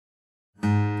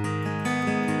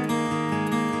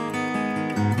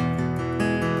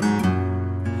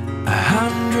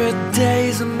the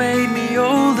days that made me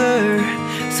older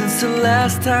since the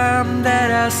last time that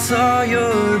I saw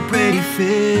your pretty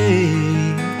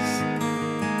face.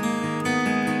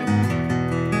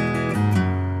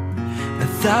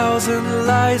 1,000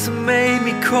 lies have made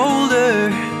me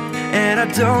colder, and I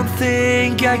don't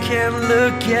think I can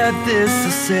look at this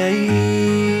the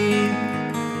same.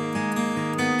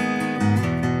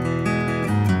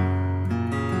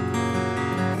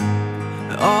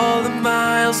 All the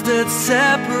miles that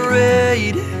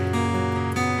separate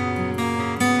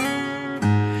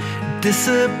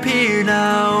disappear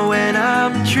now when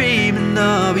I'm dreaming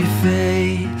of your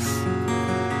face.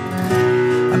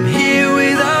 I'm here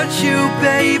without you,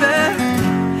 baby,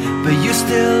 but you're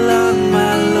still on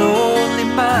my lonely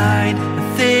mind. I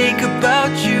think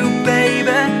about you,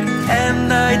 baby,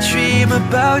 and I dream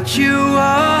about you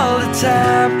all the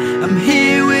time. I'm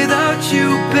here without you,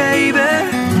 baby,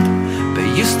 but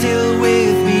you're still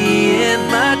with me in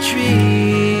my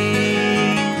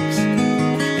dreams.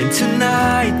 And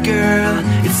tonight, girl,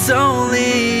 it's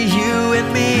only you and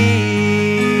me.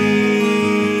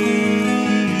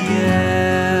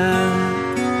 Yeah.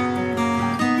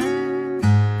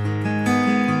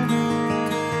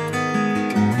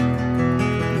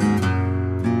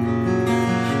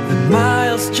 The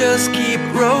miles just keep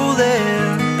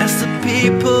rolling as the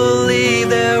people leave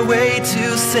their way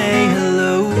to say hello.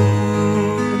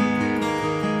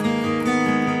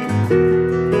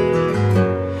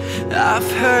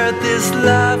 I've heard this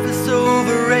life is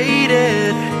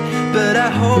overrated, but I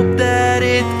hope that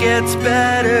it gets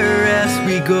better as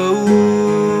we go.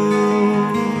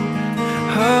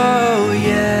 Oh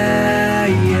yeah,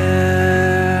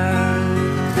 yeah.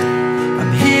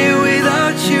 I'm here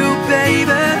without you,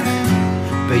 baby,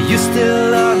 but you're still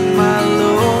on my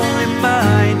lonely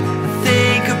mind. I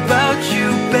think about you,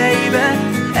 baby,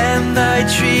 and I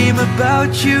dream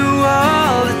about you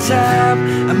all the time.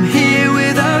 I'm here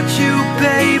without you,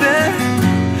 baby,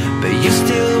 but you're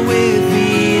still with me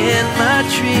in my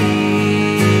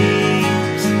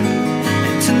dreams.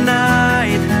 And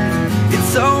tonight,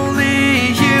 it's only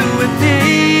you and me.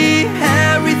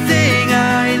 Everything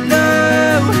I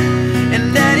know, and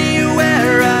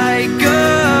anywhere I go,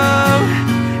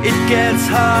 it gets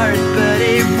hard, but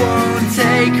it won't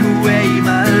take away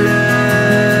my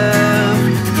love.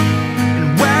 And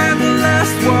when the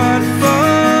last one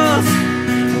falls,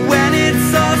 when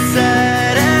it's all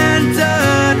said and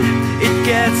done, it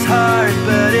gets hard,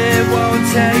 but it won't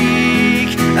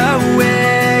take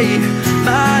away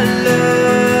my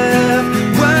love.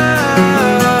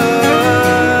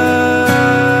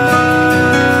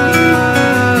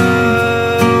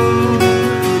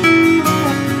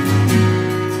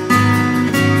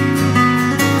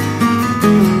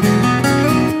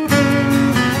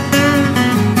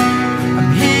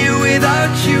 I'm here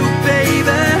without you,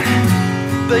 baby,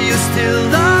 but you're still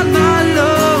on my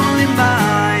lonely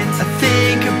mind. I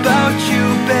think about you,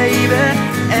 baby,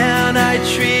 and I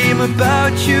dream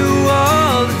about you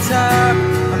all the time.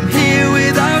 I'm here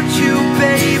without you,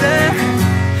 baby,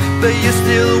 but you're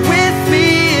still with me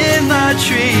in my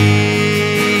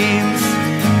dreams.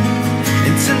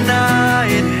 And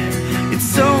tonight,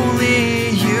 it's only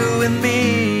you and me.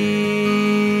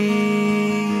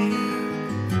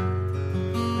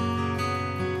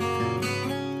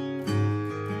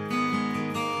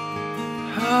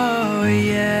 Oh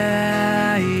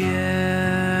yeah, yeah.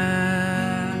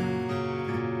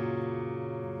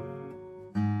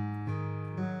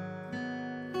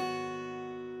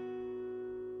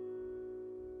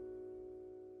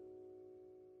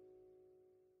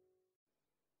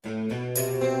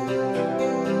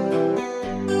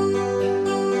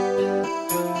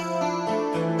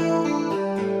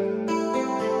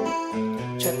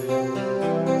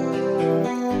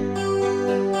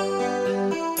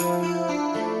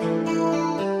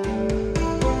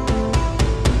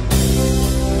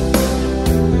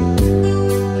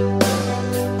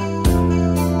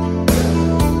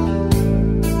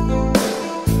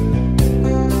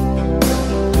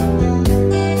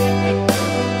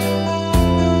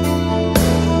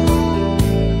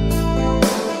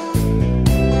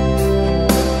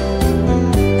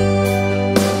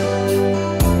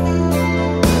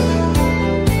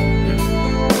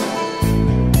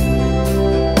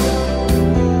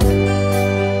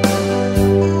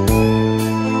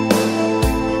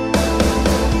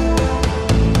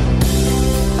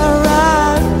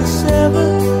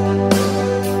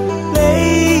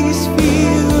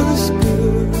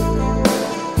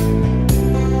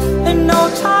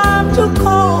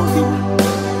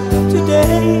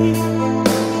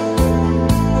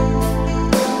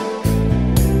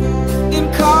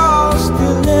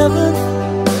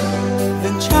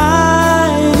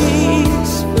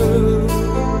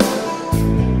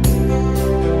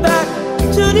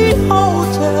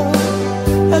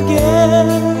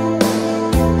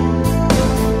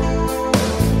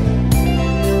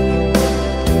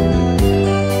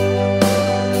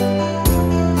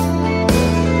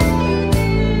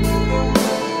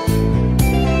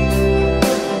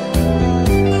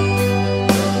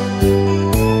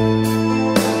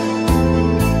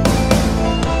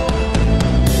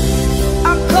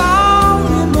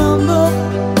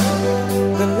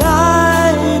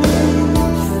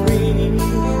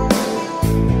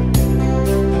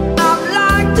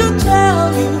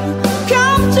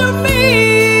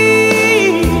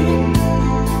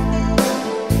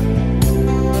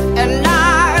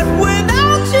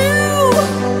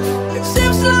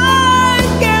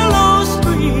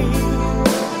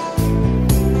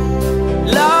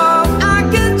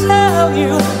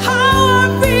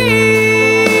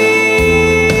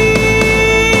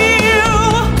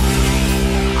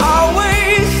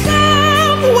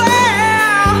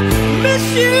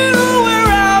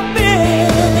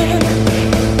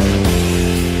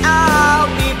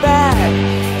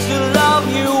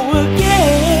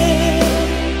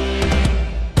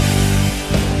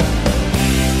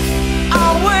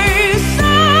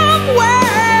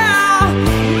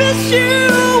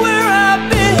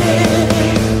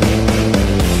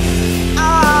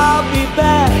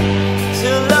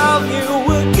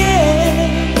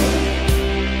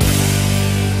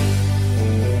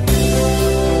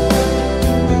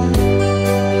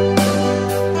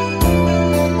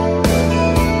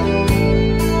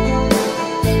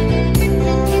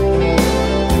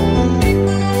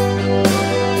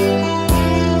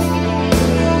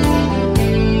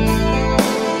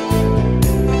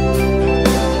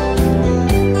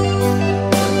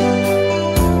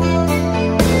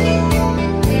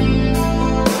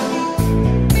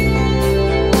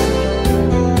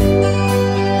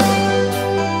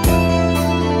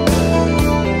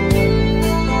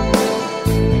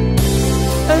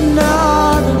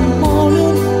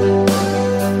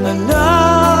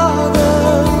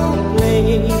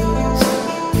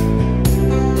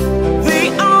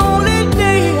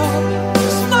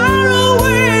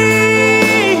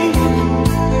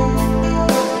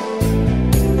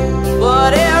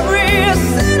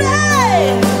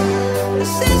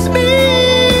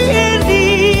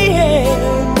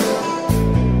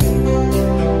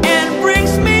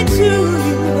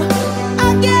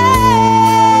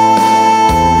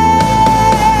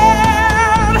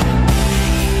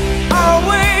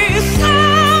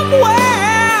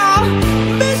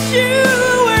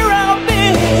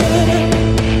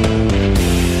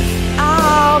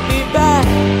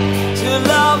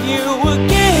 love you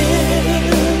again.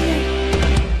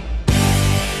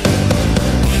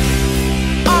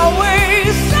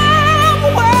 Always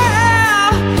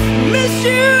somewhere, miss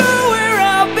you where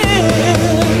I've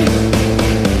been.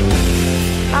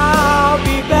 I'll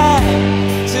be back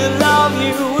to love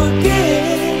you again.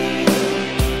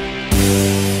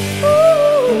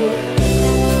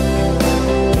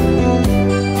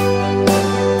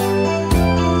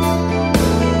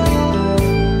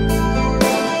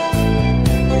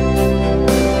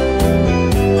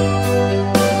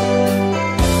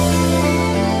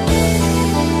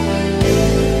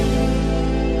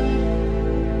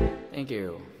 Thank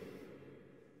you.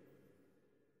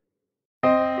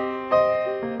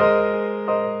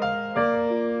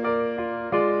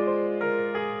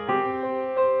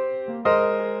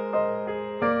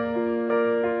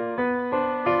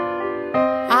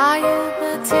 I am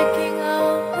the ticking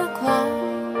of the clock.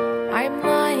 I'm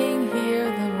lying here,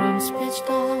 the room's pitch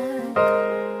dark.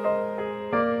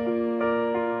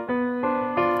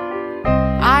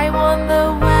 I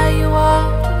wonder where you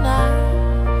are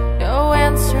tonight. No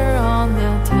answer on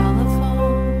the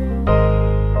telephone.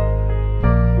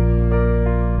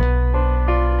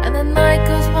 And the night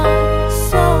goes by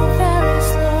so very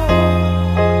slow.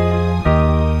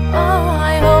 Oh,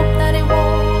 I hope that it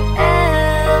won't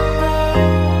end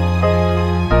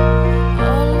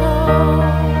alone.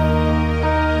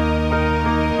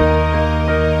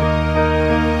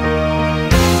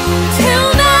 Till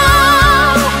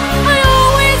now, I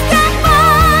always got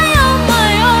by on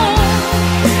my own.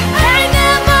 I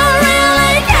never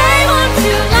really came on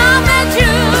to laugh at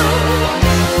you.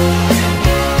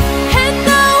 And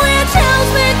though it tells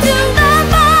me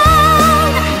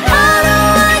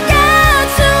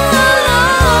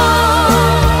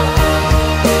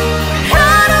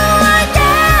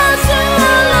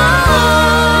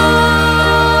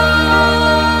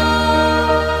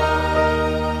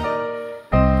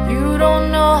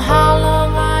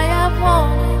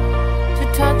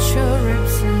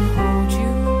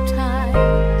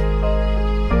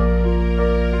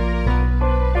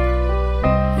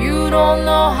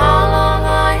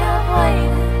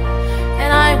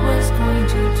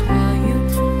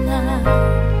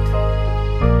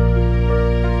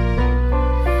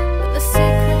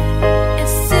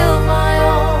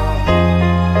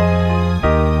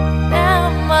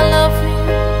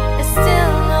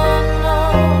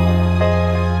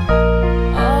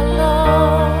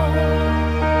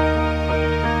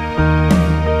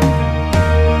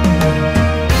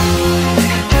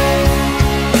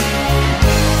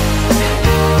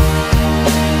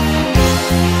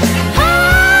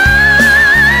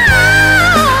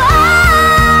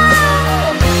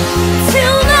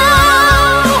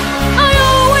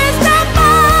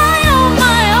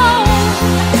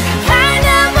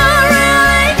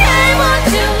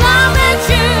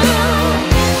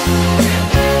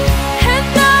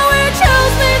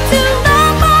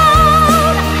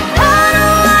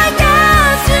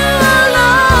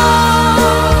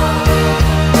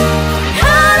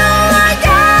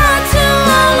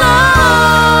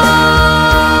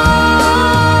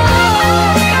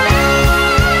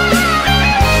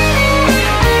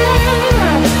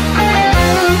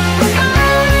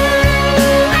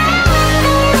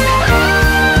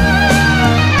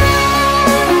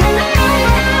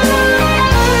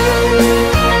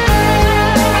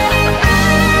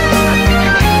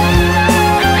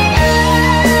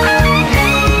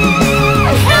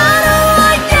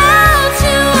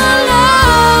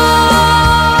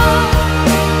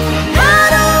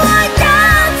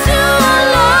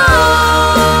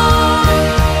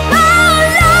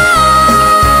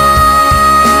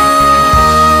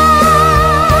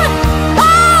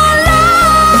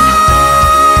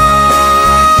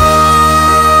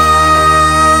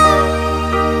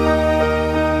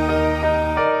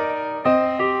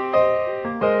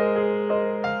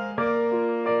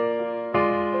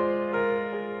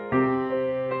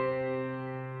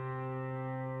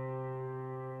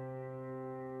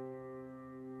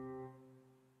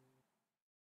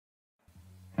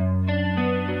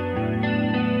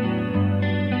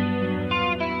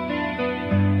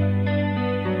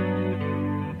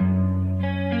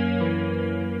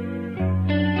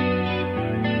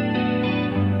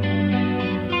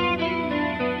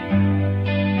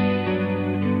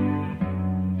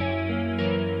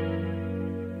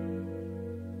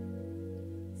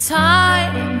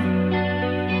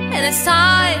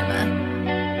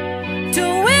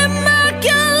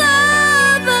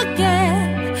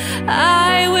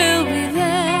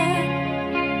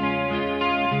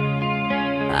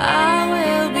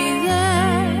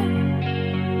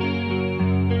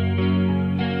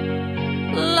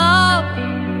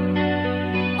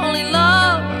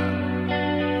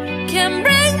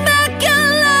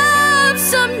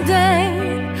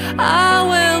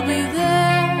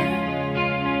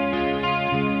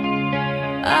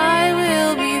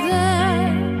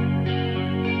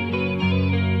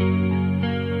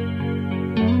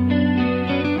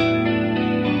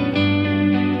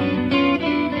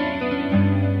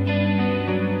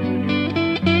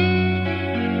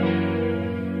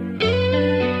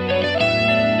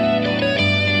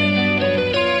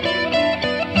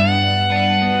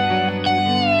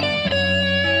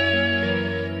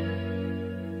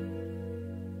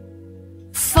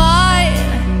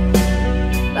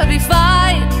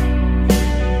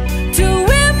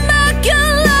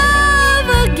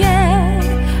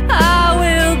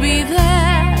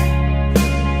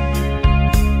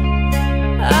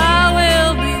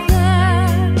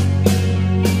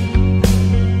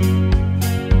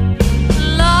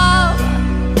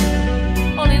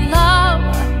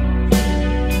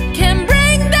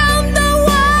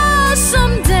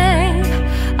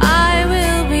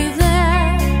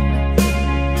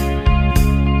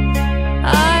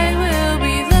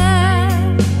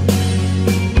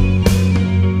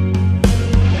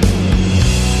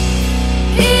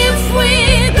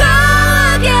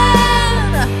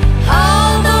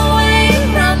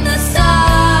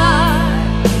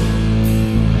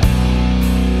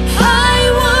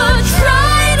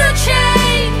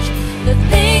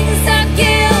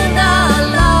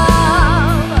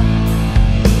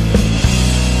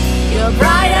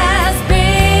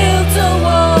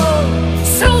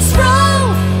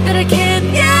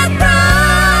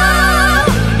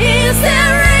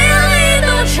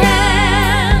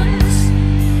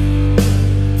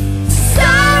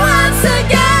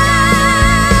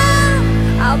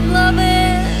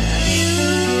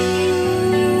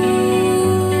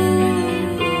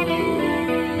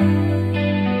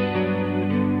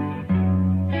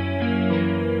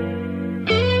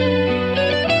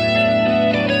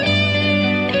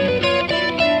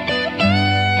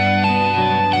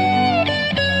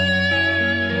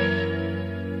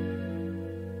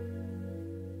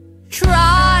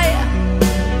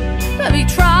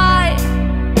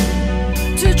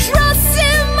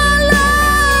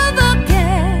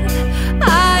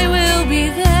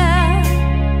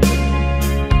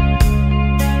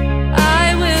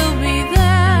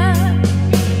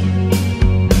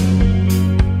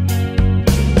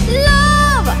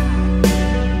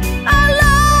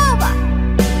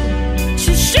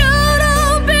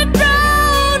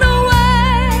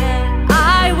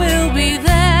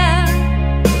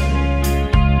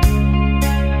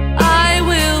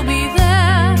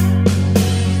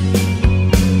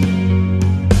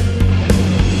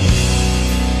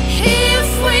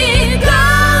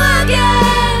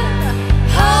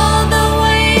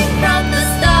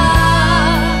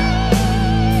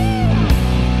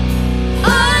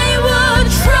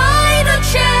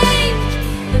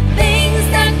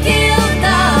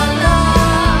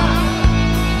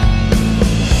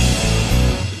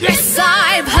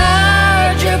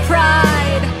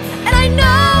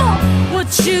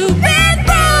you've been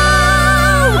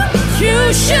through,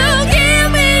 you should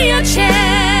give me a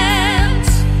chance.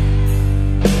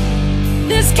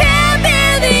 This can't be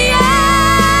the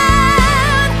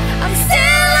end. I'm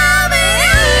still loving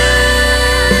you.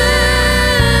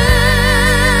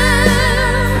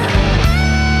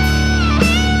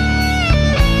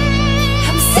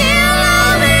 I'm still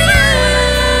loving you.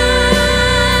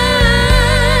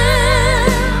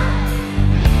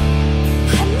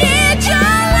 I need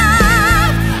your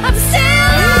love. I'm still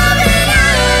loving you.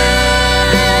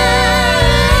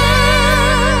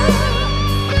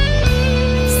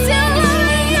 Still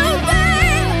loving you,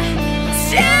 babe.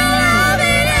 Still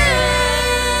loving you.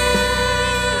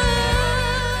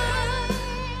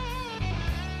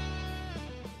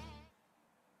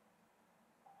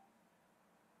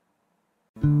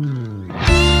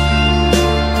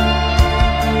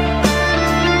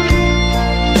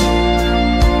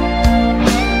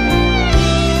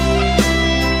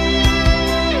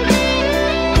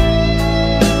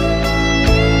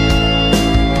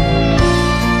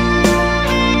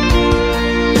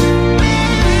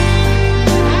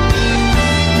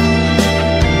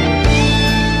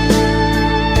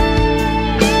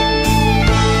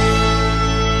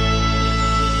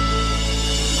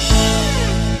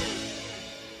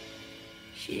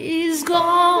 She's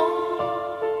gone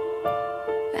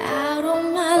out of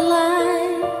my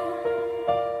life.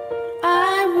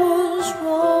 I was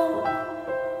wrong.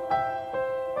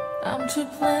 I'm to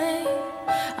blame.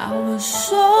 I was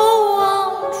so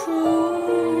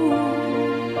untrue.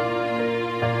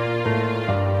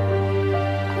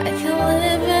 I can't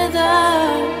live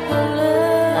without her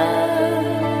love.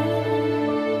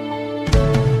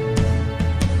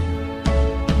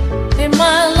 In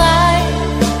my life,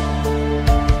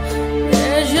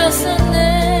 there's just an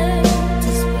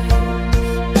empty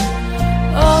space.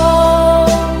 All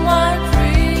my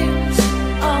dreams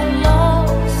are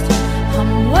lost.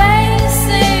 I'm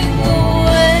wasting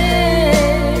away.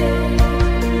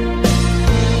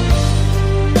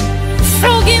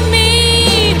 Forgive me,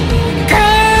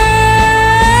 girl.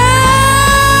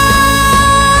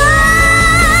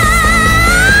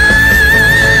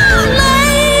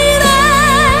 Lady,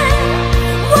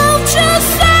 won't you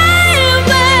save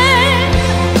me?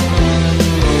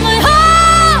 My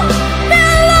heart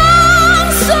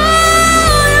belongs to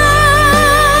you.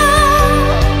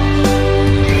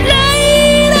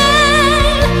 Lady,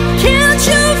 can't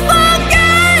you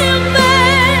forgive me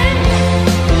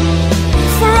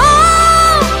for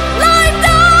all I've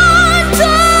done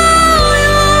to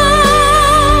you?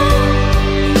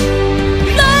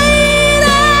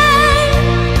 Lady,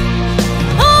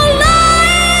 oh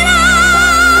lady.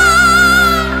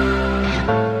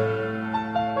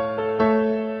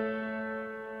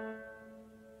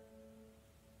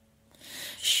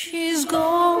 She's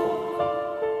gone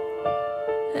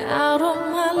out of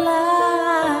my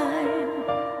life.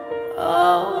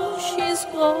 Oh, she's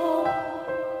gone.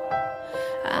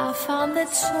 I found it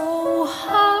so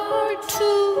hard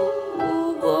to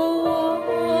go on.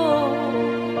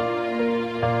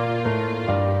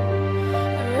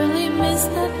 I really miss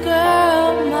that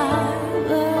girl, my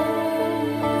love.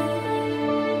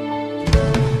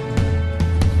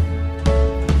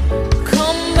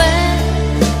 Come back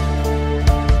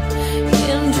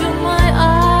into my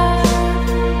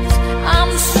arms.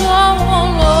 I'm so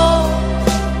alone.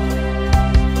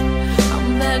 I'm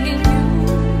begging you.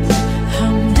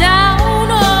 I'm down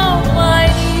on my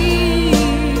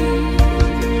knees.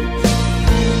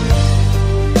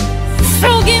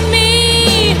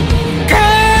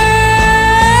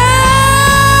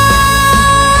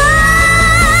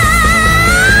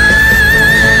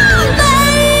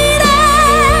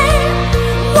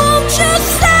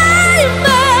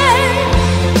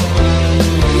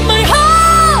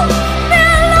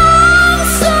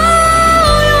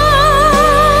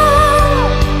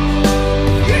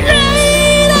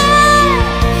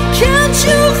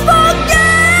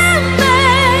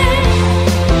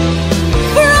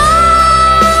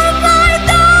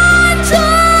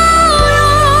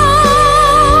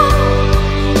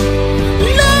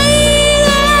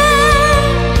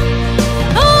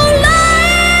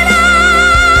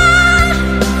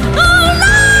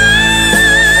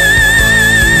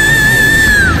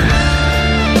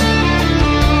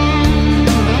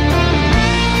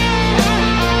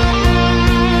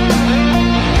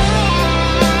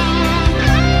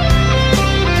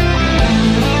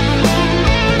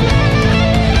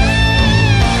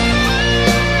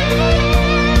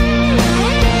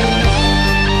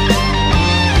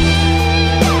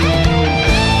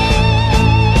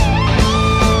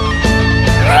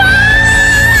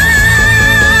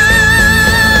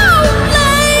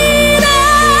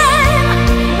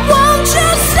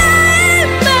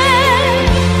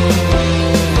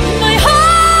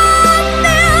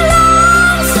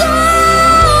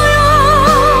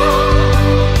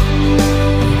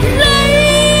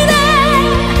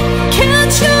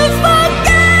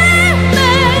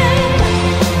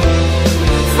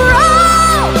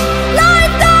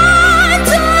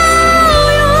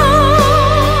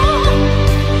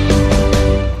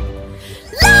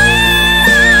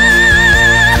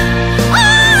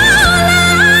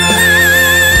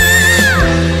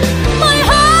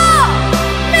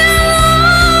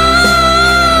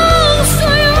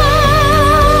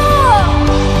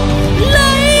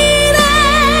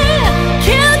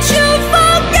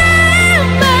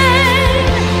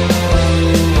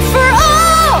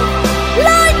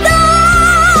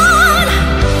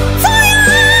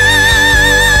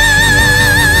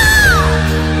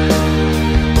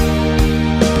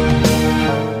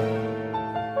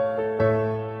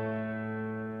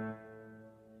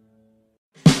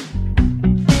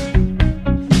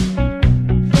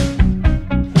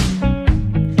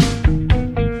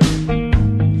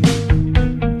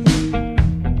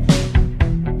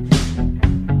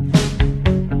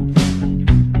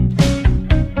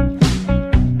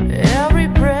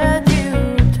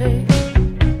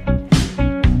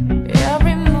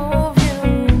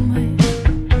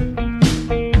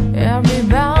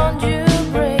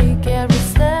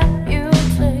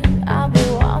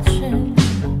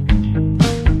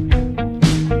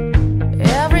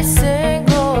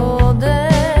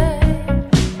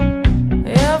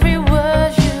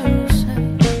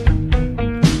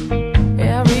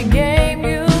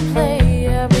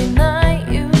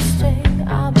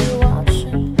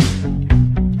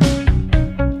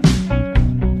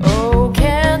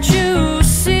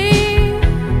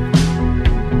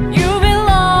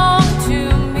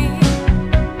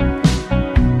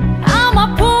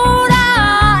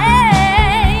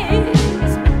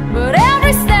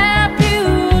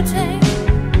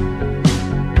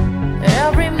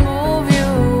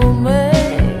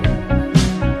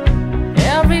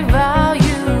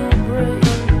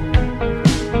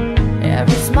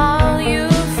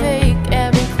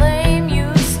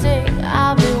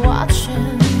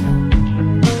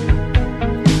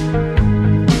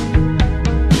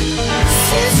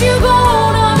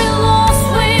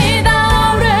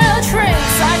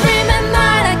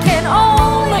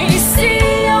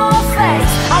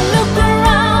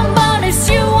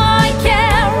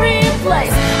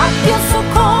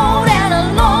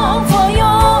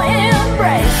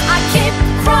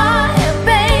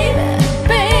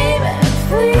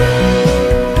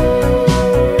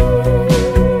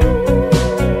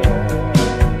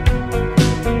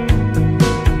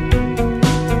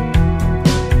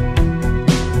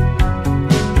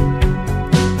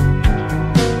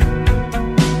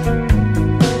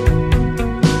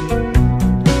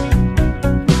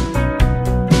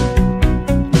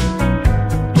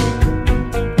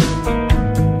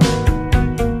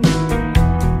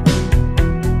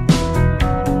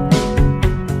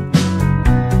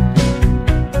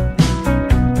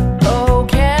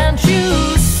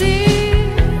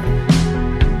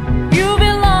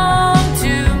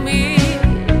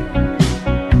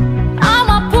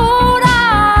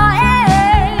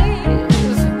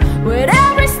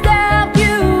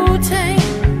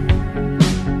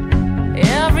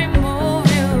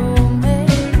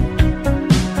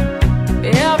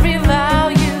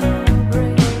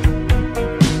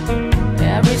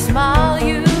 smile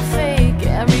you fake,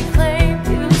 every claim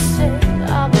you say,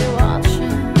 I'll be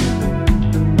watching.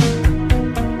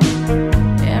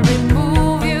 Every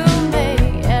move you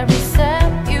make, every step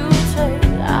you take,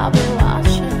 I'll be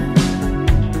watching.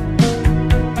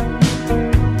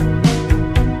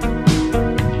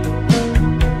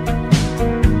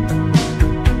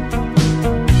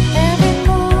 Every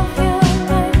move you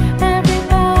make, every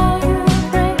vow you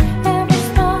break, every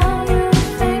smile you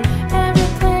fake, every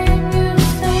claim you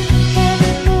say,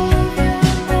 every move you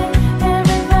make,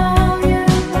 every vow you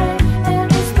break,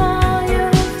 every smile you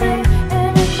fake,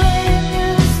 every claim you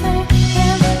say,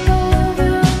 every move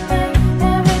you make,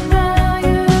 every vow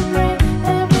you break,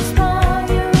 every smile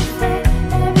you fake,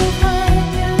 every claim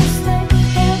you say,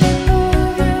 every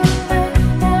move you make,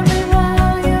 every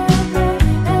vow you break,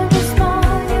 every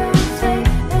smile you say,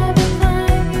 every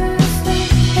claim you say,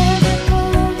 every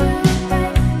move you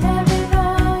make, every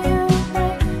vow you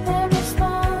break, every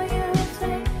smile you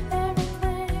take, every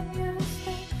claim you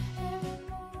say, every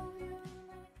move you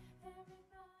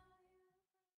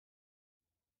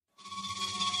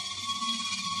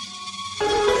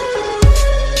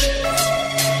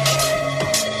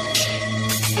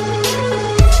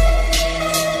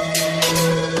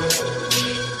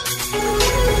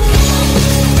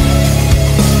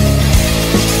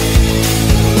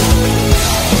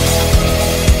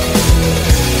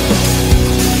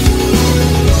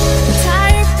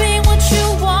tired of being what you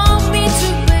want me to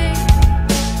be,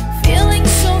 feeling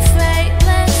so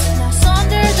faithless, lost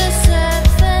under the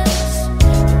surface.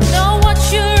 Know what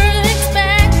you're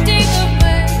expecting of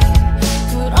me,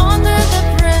 put under the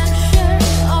pressure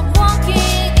of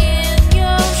walking in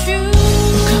your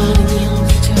shoes. Caught in the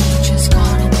undertow, just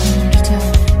caught in the undertow.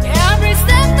 Every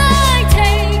step that I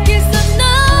take is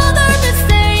another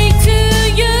mistake to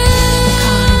you.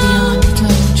 Caught in the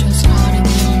undertow, just caught in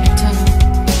the undertow.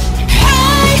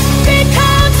 Hey,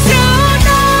 become so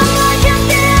numb, I can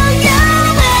feel you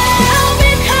there. I've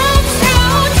become so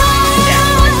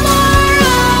tired, far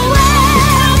away.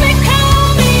 I've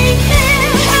become here,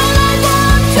 all I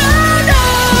want to know.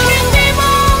 Can be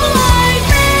more like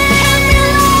me, can be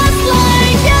lost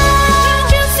like you. Can't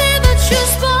you see that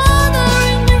she's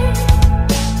bothering me?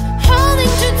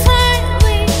 Holding too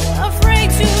tightly, afraid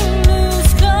to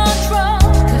lose control.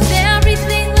 'Cause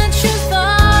everything that you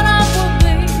thought I would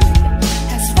be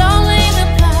has fallen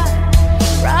apart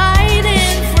right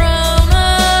in front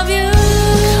of you.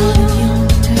 Caught in the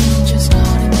undertow, just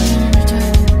caught in the undertow.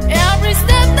 Every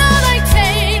step that I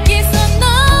take is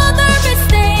another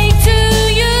mistake to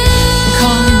you.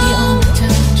 Caught in the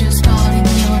undertow, just caught in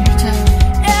the undertow.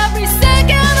 Every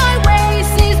second I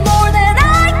waste is more than I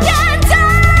can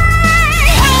take.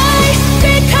 Hey,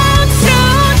 become so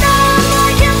numb, I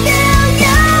can feel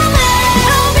you there.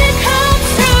 I'll become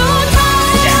so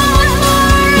tired,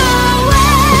 far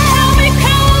away. I'll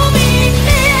become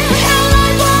here, all I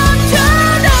want to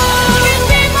know. Can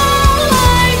be more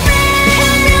like me,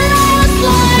 can be lost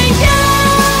like you.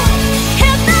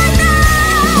 And I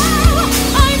know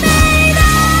I made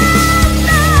up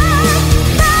now,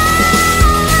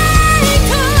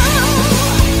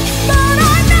 but I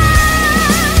know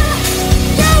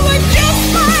you were just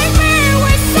like me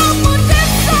with someone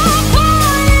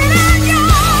disappointed in you.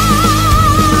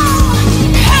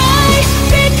 Hey,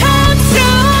 become so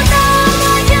numb,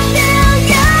 I can feel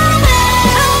you there.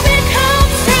 I'll become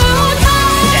so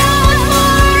tired,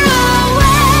 far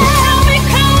away. I'll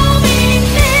become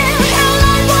here, all I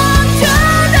want to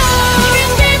know.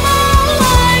 Can be more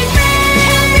like me,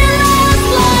 can be lost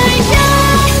like you.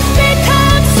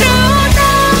 Become so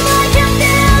numb, I can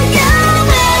feel you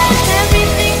there.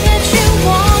 Everything that you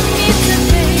want me to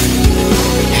be.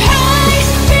 Hey,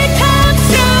 become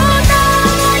so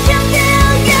numb, I can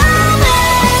feel you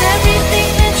there. Everything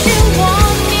that you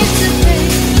want me to be.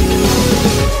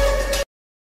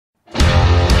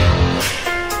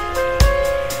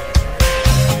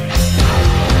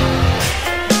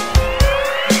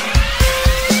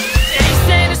 They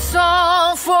sing a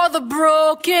song for the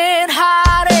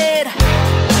broken-hearted,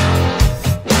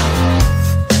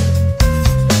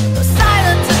 a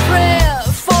silent prayer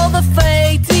for the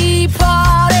faith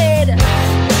departed.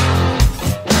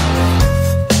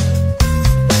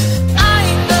 I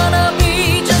ain't gonna be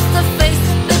just a face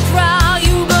in the crowd.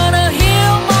 You gonna hear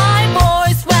my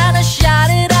voice when I shout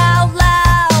it out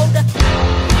loud.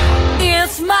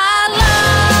 It's my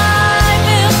life,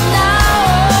 it's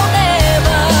now or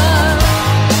never.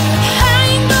 I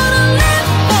ain't gonna live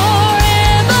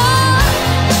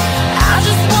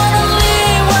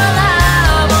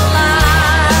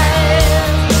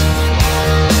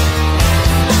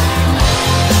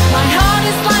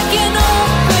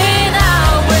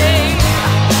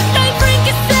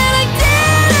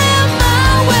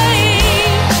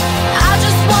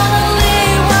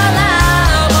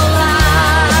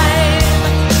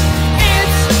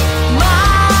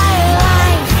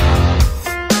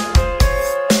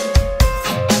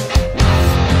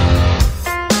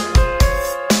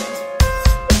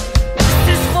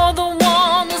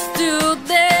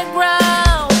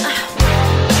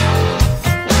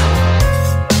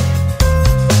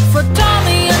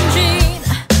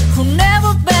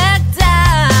never back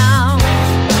down.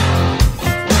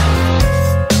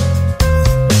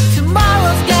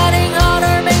 Tomorrow's getting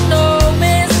harder, make no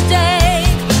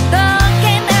mistake. Luck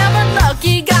ain't never luck,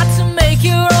 you got to make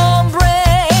your own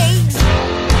breaks.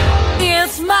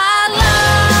 It's my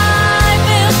life,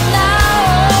 it's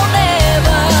now or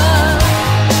never.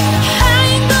 I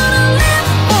ain't gonna live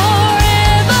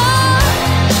forever.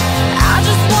 I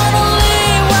just wanna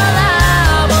live while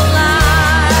I'm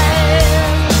alive.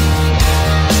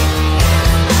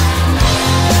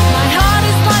 My heart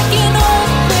is like an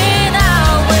open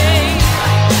highway.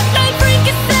 Like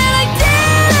Linkin said, I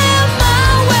did it my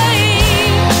way.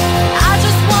 I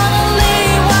just wanna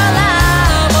live while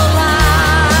I'm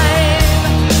alive.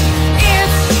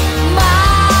 It's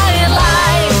my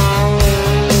life.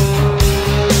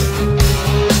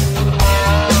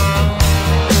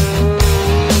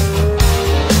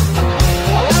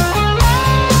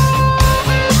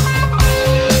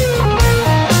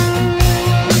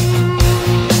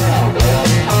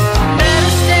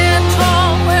 Better stand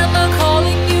tall when they're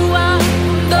calling you out.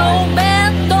 Don't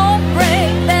bend, don't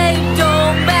break, babe,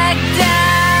 don't back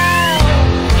down.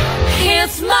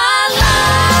 It's my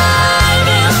life,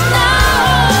 it's now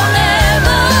or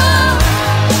never.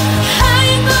 I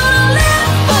ain't gonna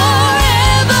live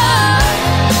forever.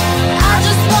 I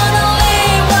just wanna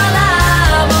live while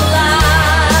I'm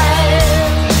alive.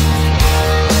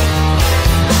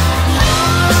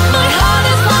 My heart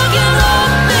is like an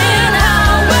open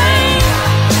highway.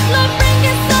 Like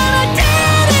Linkin said, I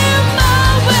did it my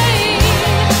way.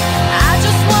 I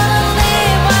just wanna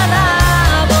live while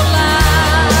I'm alive.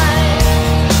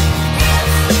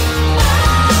 It's my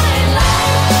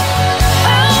life.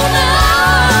 Oh, now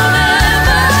or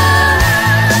never.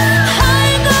 I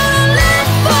ain't gonna live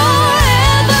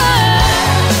forever.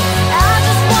 I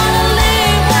just wanna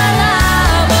live while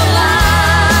I'm alive.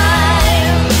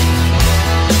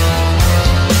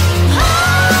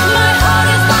 My heart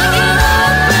is like an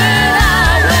open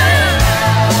highway.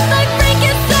 Like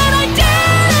Linkin said, I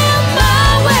did it my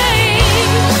way.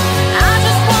 I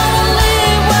just wanna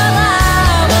live while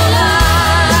I'm alive.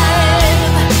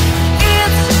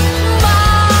 It's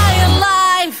my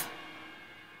life.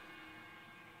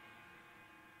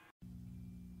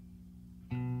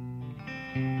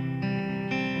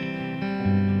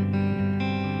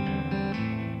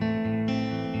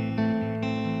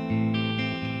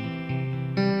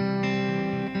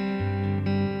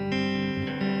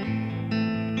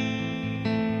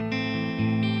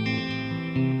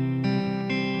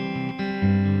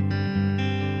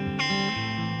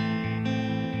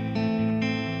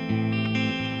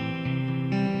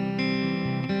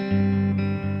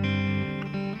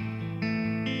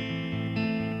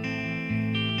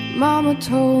 Mama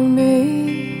told me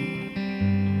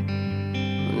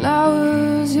when I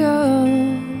was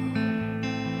young,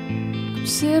 come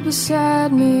sit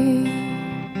beside me,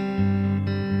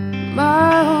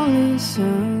 my only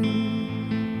son.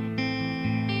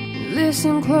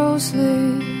 Listen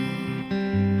closely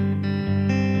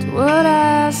to what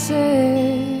I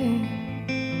say,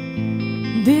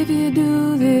 and if you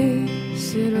do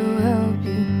this, it'll help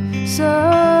you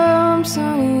some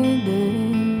sunny day.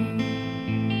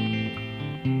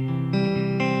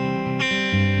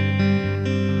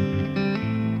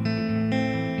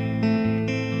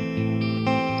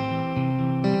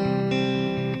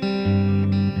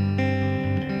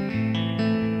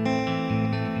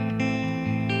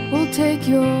 Take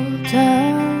your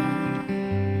time,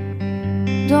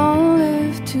 don't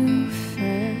live too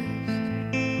fast.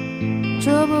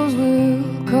 Troubles will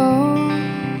come,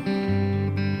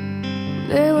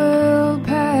 they will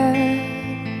pass.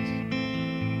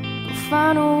 Go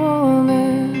find a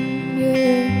woman,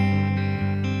 yeah,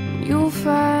 you'll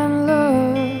find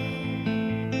love.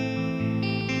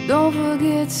 Don't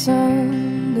forget,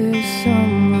 son, there's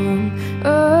someone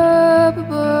up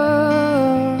above.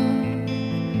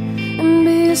 And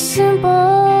be a simple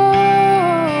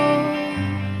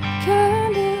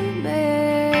kind of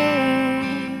man,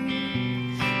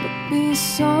 but be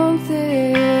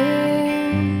something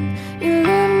you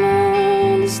didn't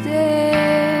understand.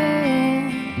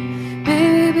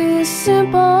 Baby, be a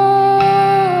simple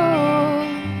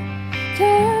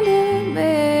kind of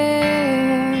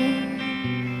man,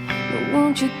 but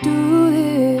won't you do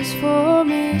this for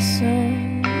me,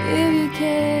 son, if you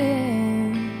can?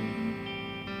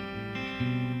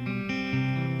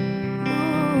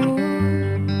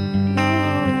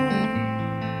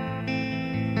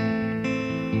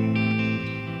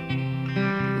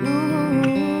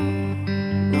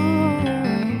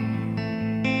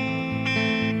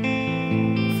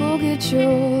 Forget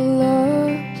your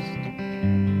lust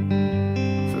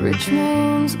for rich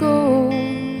man's gold.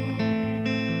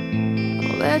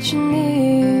 that you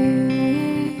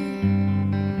need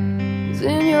is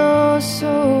in your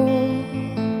soul.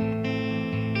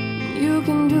 You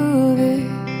can do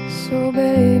this, so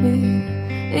baby,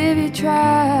 if you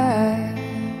try.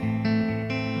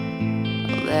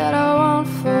 All that I want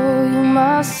for you,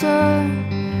 my son,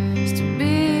 is to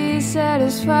be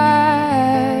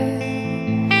satisfied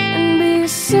and be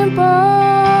simple.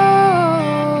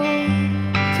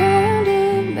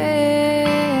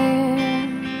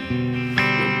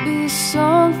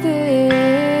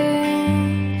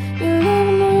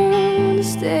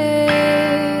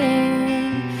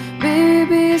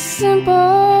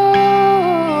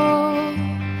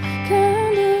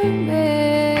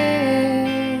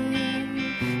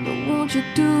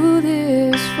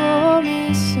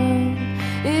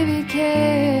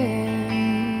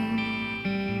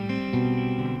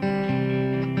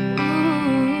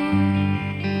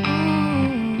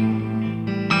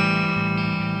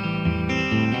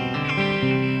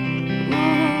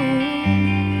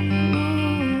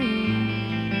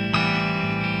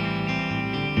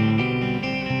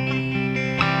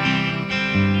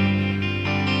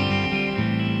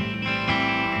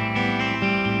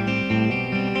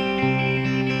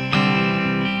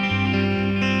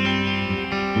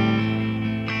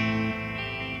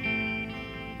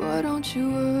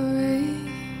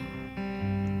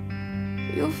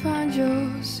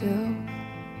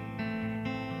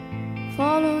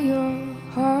 Follow your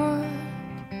heart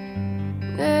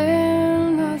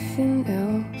and nothing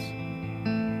else.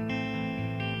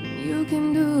 You can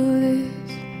do this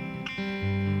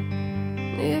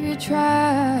if you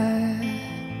try.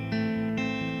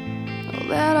 All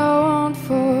that I want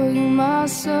for you, my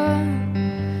son,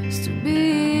 is to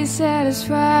be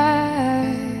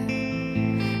satisfied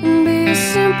and be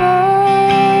simple.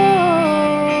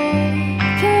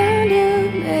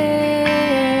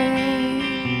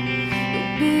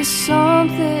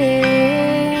 Something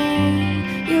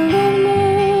you'll never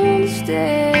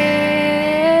understand.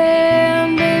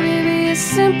 Baby, be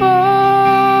simple,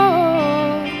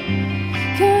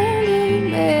 kind of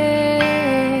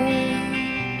man.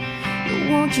 But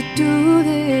won't you do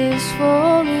this for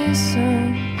me, son,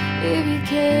 if you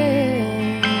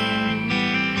can?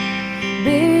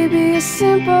 Baby, be a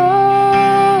simple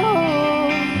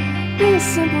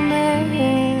man.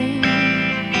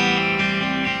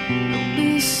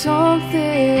 Something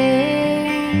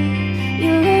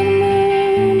you'll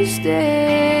never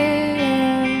understand.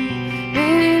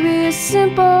 Baby, it's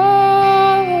simple.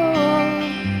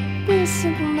 Be a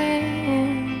simple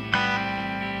man.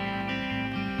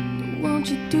 Won't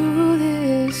you do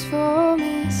this for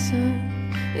me, son,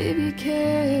 if you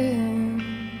can?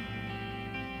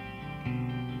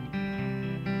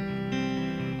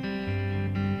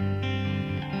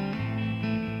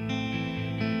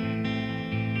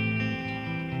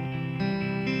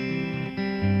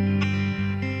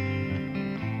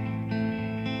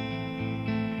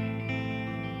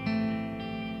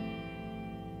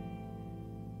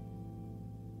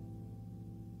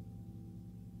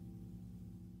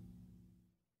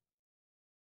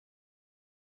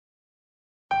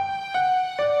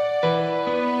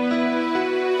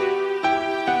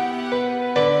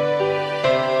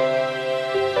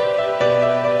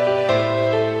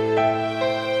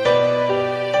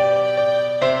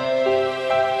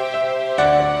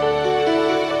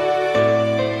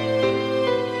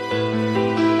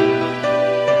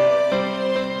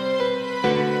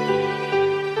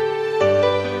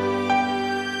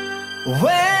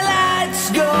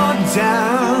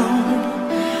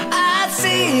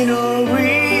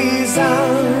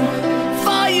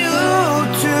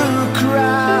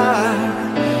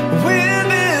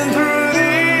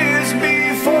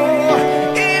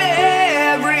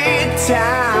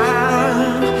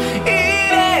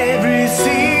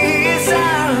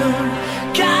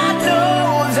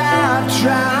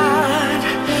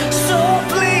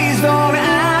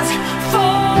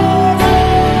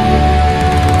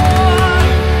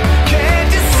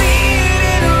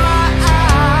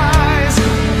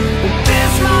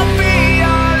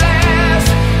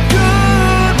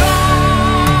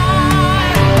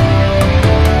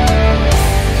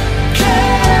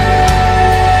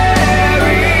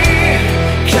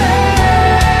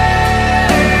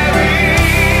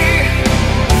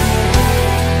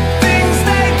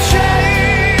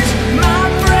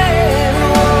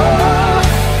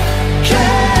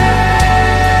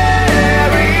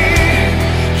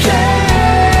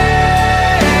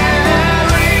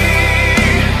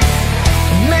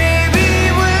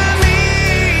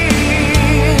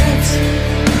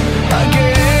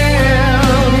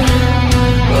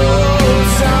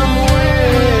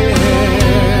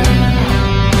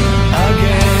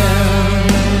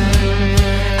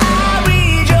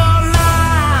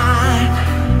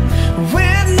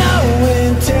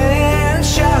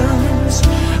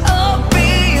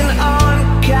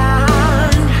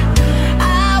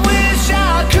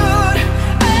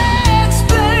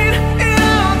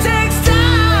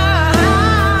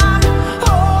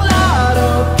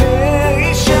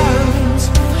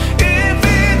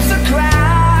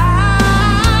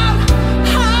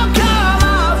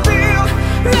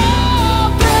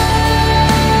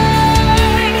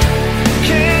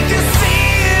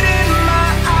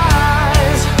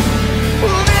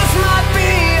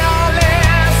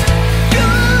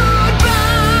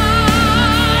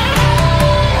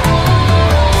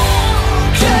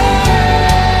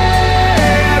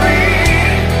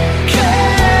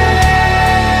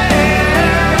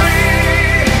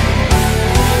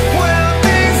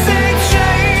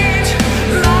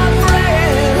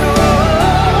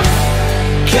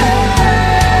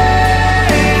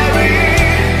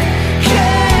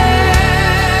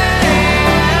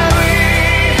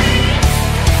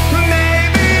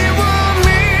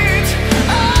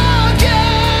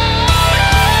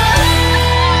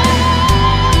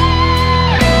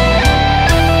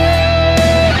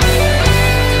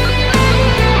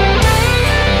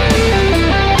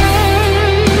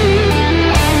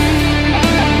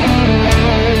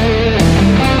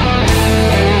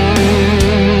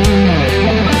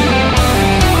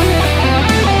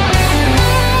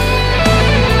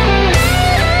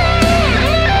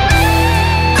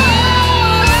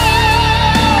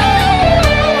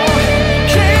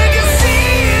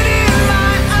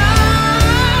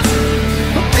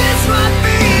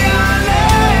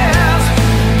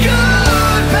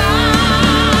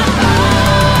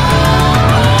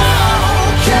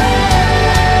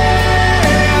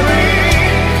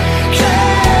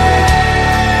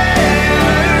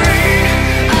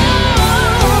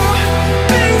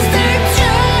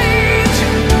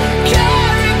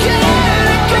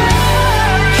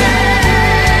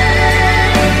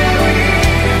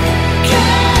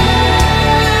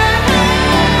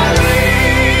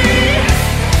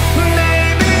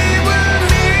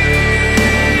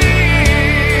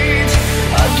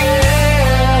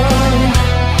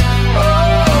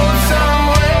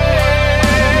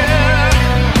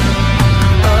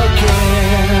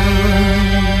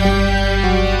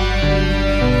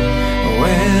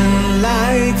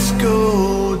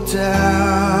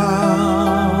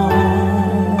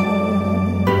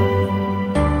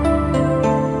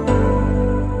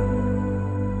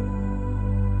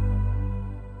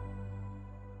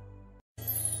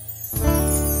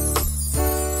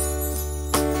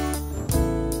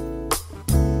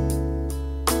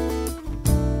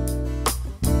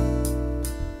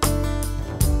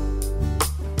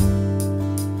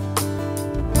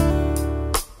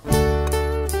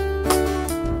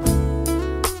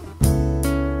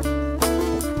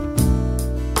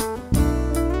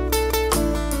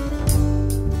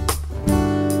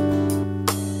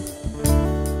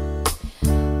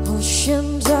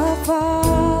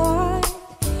 fight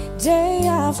day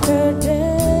after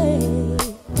day,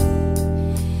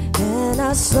 and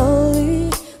I slowly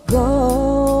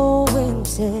go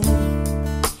insane.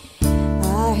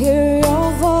 I hear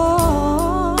your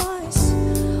voice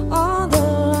on the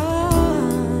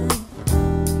line,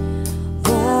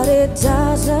 but it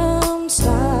doesn't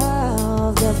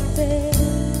stop the pain.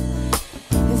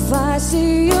 If I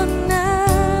see you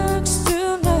next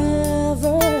to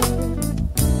never,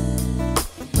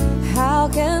 how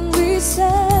can we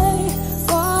say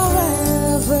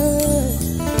forever?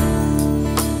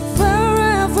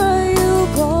 Wherever you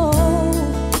go,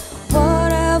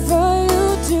 whatever you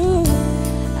do,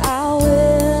 I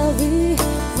will be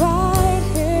right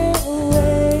here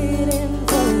waiting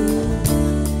for you.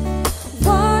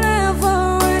 Whatever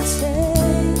it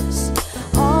takes,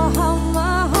 or how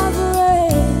my heart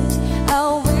breaks, I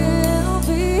will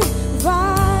be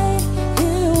right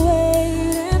here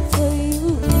waiting for you.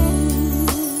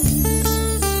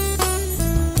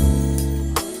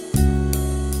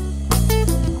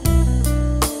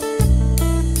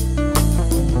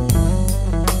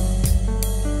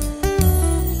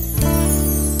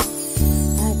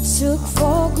 I took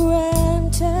for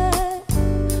granted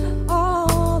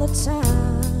all the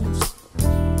times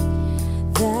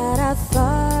that I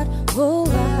thought would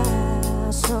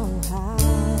last somehow.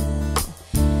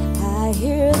 I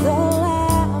hear the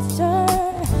laughter,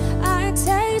 I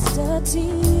taste the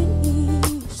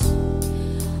tears,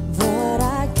 but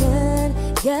I can't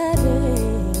get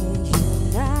in you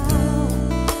now.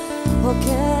 Oh,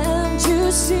 can't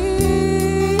you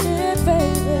see it,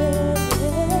 baby?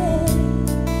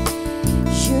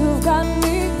 You've got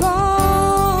me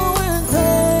going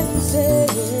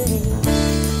crazy.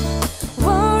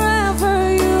 Wherever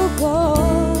you go,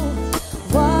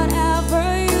 whatever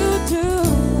you do,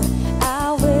 I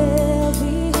will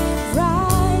be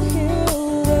right here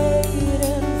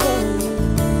waiting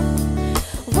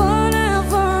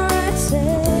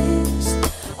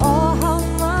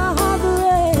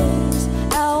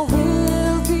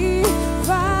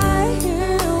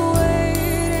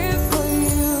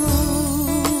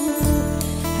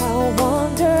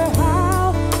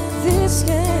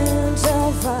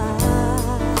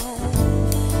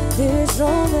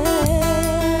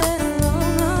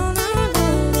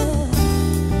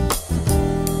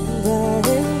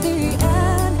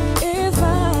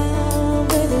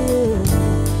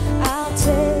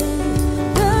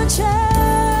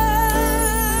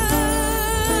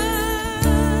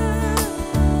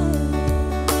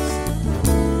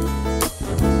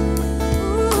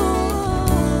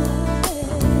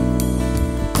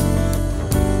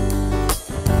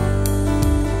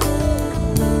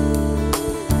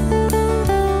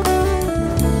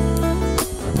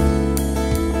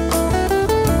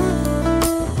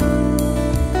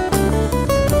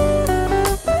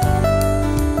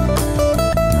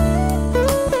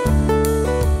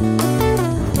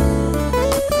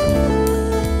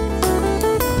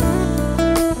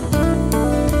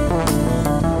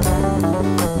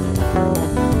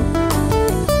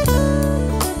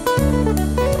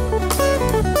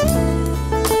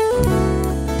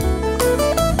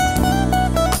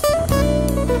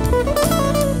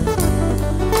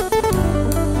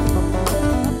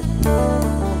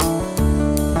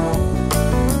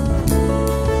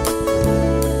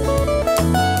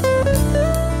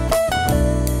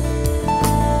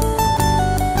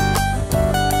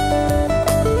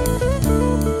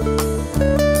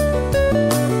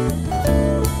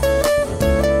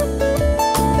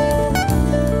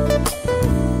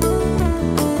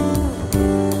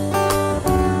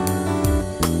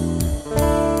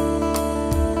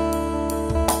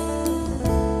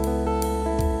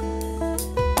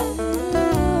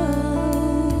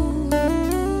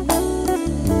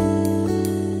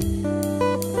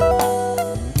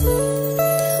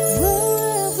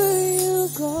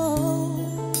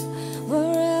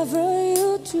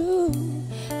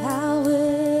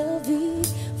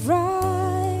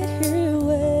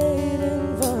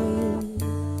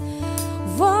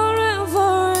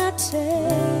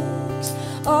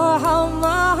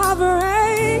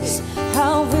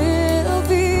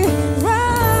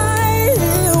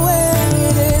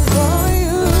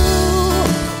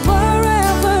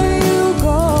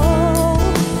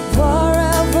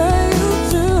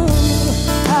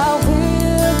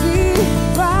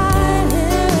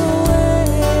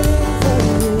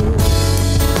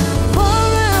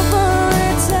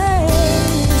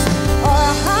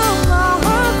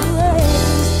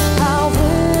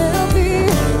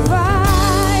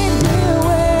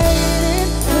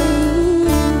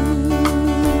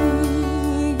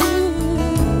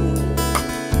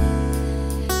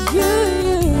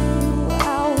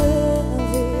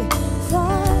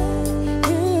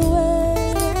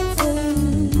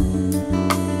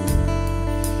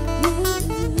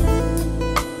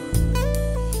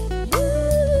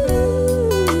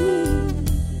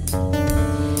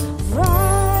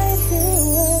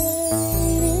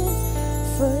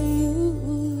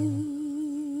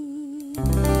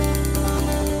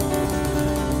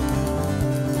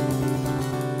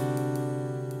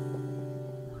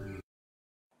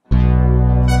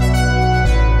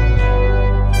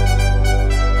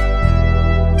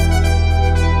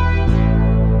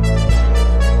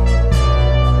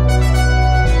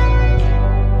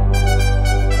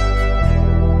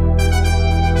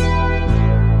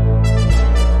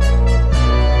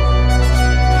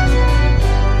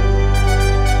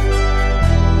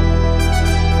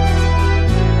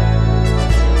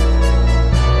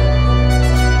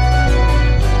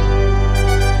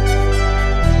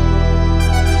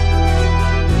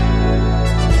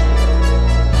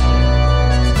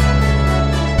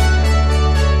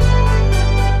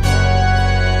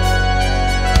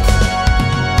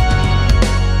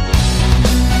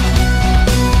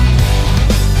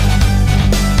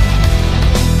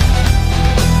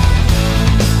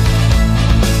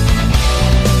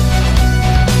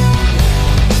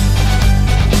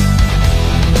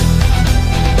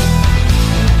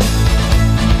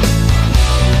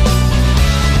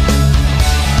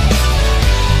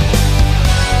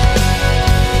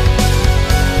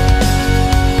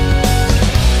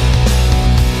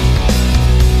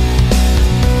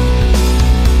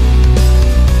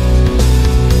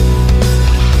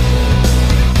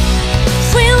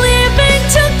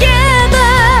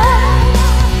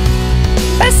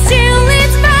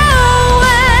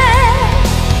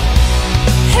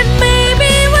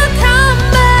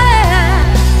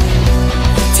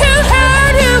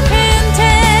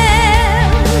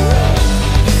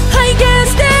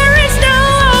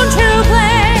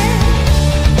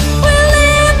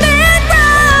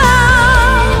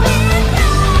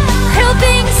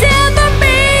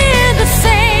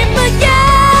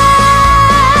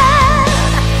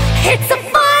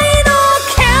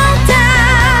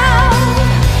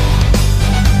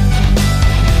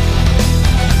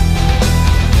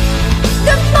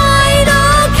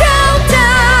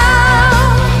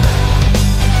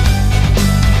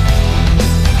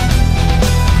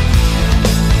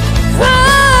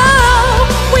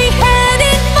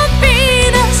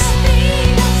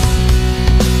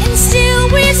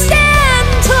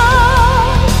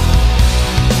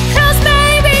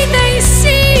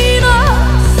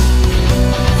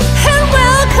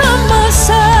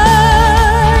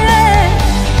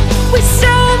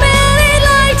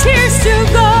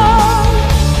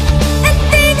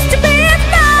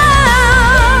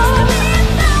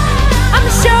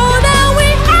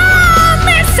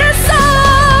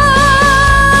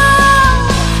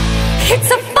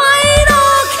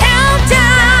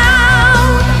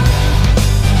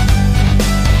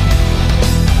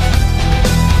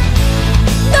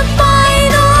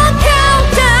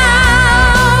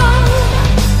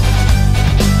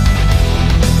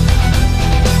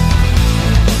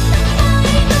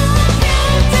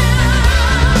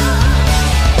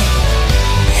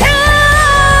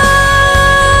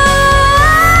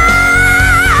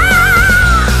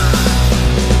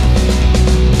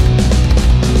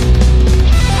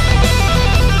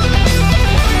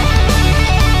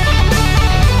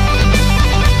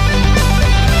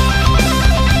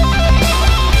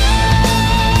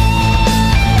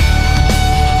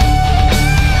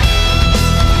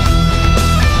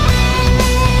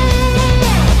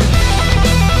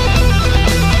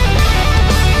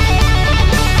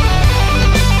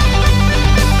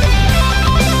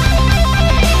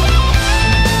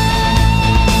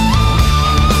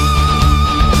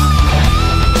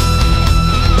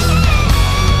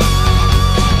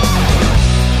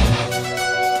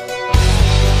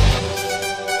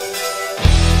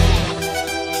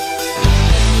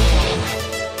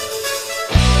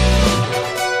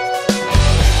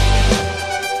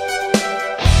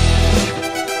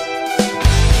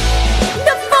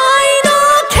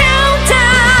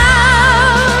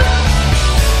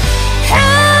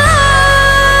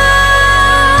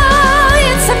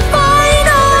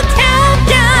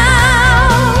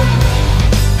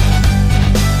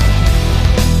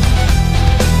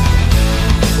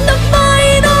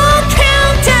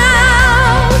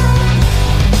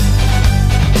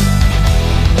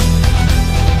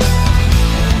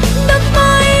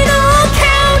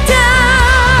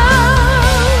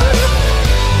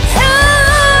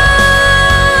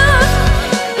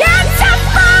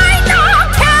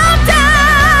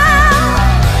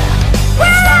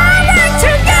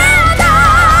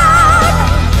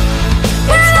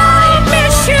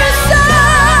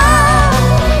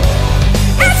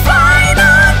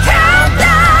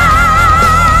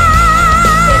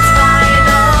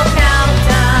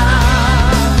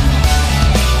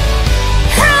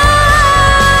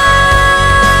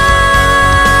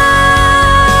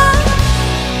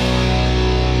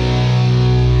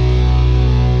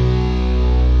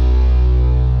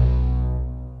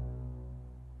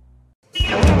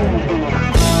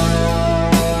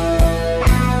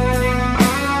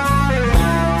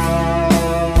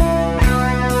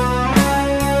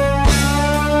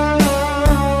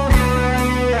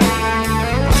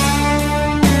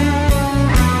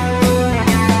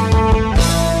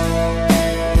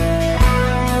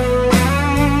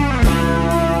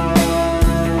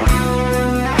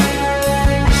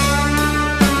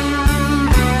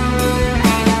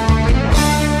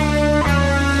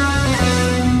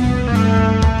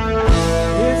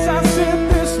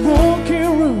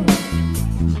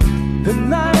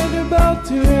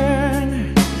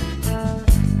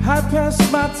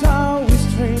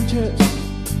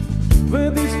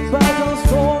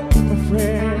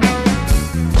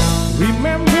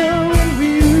when we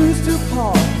used to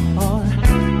park on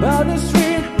by the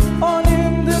street or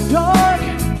in the dark.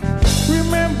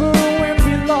 Remember when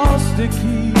we lost the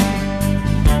key?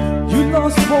 You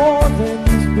lost more than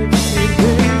you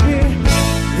expected, baby.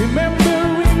 Remember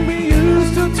when we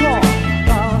used to talk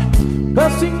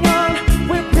busting on,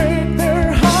 we break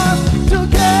their hearts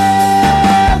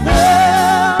together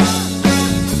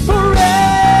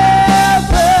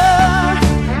forever.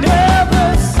 Never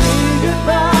say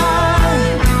goodbye,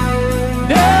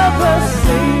 never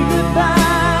say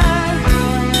goodbye.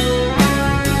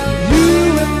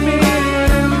 You and me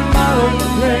in my own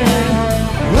plane,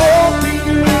 hoping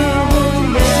you will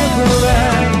never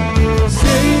end.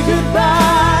 Say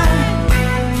goodbye,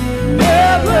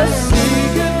 never say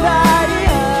goodbye.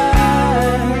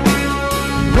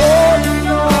 Holding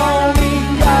on, we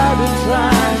gotta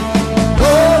try.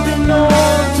 Holding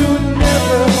on to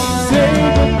never say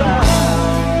goodbye.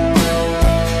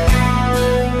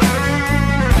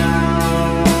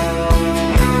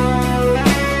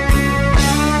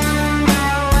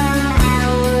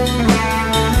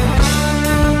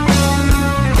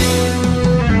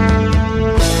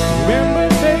 Remember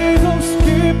days of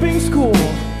skipping school,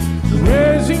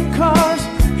 racing cars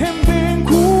and being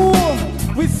cool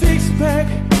with six-pack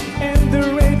and the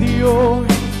radio.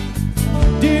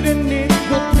 Didn't need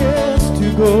the place to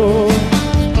go.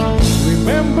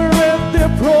 Remember at the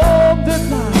prom that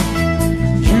night,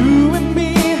 you and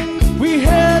me, we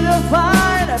had a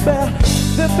fight about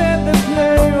the band that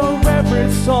played your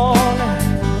favorite song.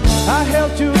 I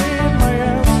held you in my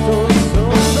arms so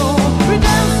long. We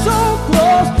danced so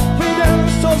close, we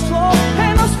danced so slow,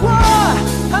 and I swore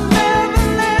I'd never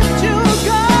let you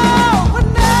go.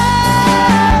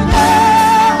 Never,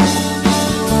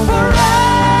 forever,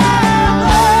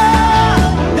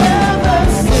 never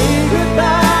say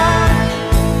goodbye,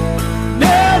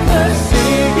 never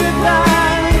say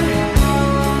goodbye.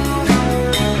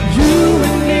 You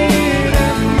and me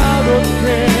in my own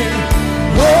plane,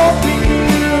 hoping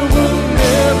you will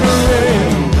never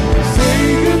end. Say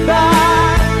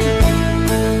goodbye,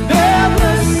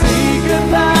 never say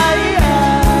goodbye.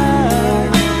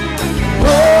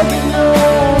 Holding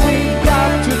on, we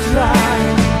got to try.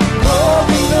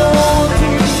 Holding on to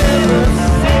never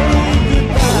say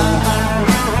goodbye.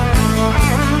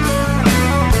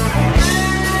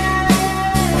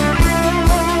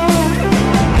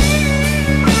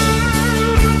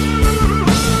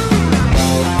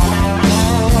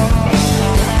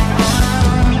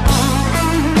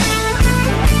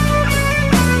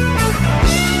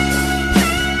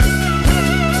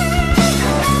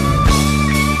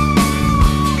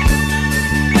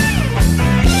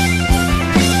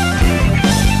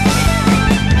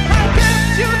 How can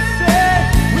you say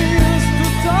we used to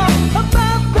talk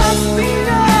about busting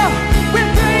up? We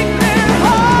break their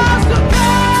hearts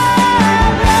together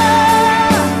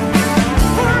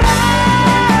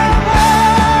forever.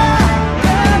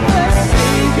 Never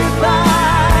say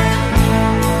goodbye,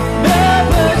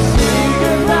 never say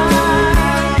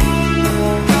goodbye.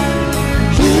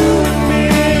 You and me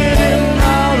in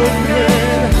our own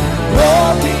bed,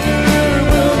 hoping you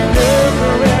will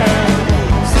never end.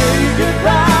 Say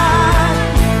goodbye,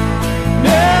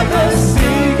 never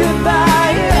say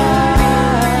goodbye.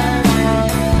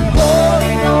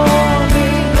 Holding on, we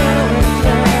never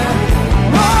can.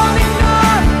 Holding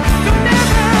on to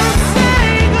never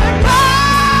say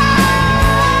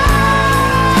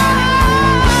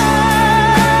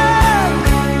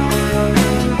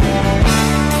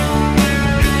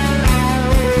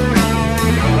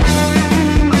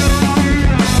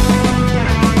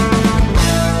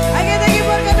Again, thank you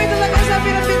for coming to Lakas sa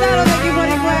Pinapitaro. Thank you for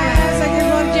request. Thank you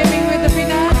for jamming with the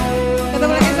Pinat.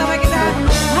 Ketemu lagi sama kita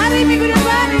hari Minggu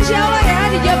depan, insya Allah ya,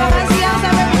 di jam makan siang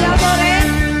sampai menjelang sore.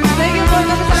 Thank you for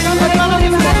kebesaran kamu.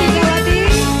 Terima kasih Jawati.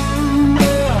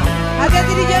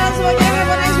 Hati-hati di jalan semuanya. Have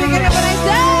a nice weekend, have a nice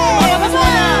day. Apa semua?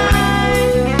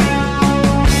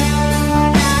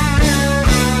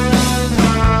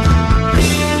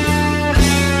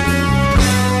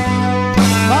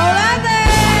 Maulate.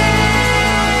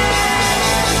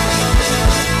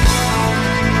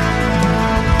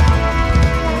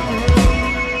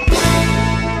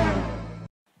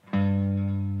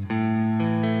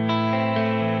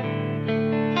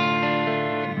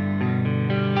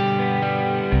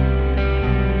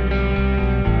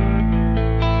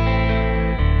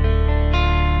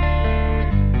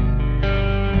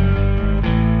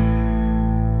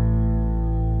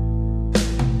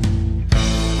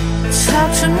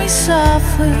 Talk to me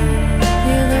softly,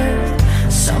 there's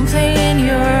something in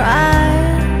your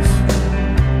eyes.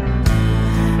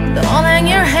 Don't hang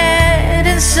your head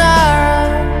in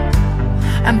sorrow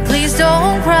and please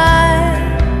don't cry.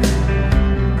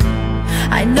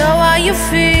 I know how you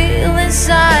feel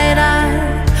inside.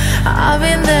 I've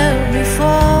been there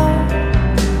before.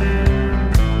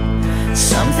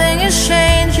 Something is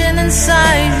changing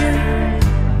inside you,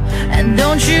 and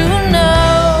don't you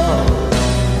know?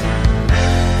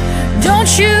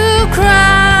 Don't you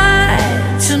cry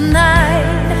tonight,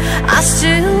 I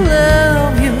still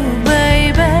love you,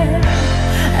 baby.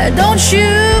 Don't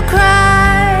you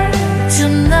cry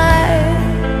tonight.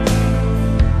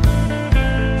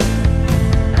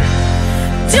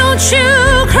 Don't you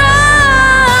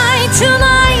cry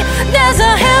tonight, there's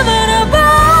a heaven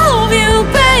above you,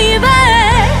 baby.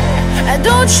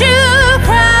 Don't you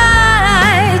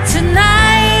cry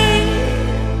tonight.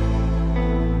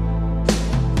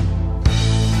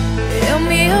 Give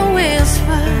me a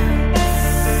whisper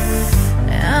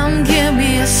and give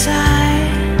me a sigh.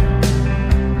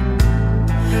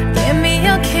 Give me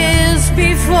a kiss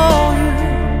before you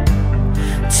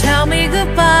tell me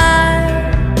goodbye.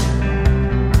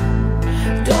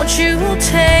 Don't you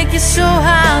take it so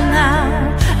high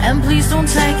now, and please don't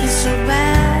take it so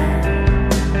bad.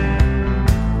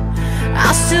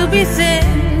 I'll still be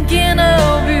thinking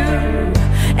of you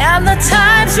and the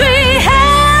times we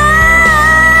had,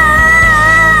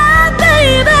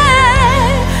 baby.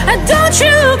 And don't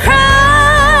you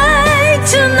cry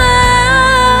tonight.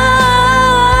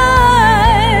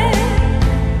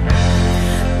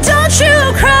 Don't you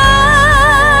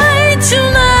cry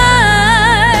tonight.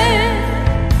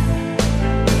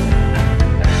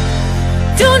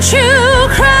 Don't you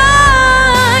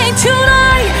cry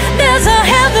tonight, there's a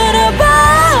heaven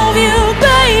above you,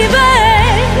 baby.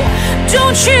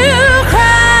 Don't you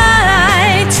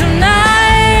cry tonight.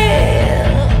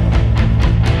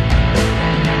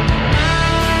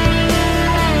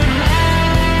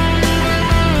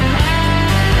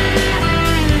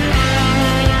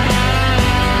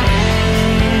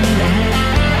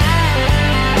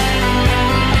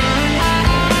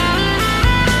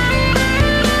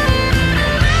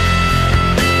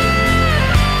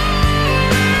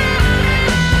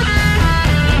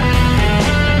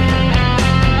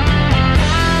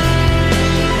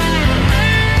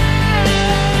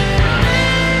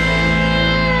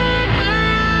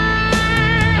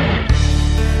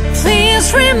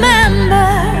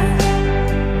 Remember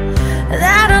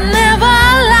that I never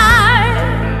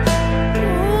lied.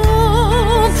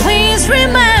 Ooh, please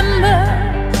remember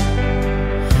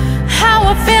how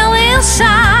I feel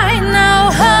inside. Now,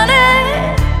 honey,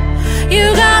 you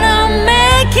gotta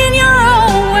make it your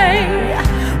own way,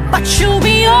 but you'll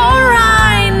be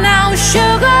alright now,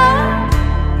 sugar.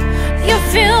 You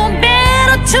feel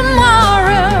better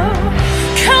tomorrow.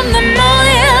 Come the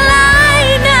morning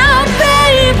light now,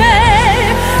 baby.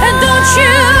 And don't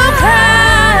you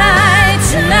cry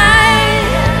tonight.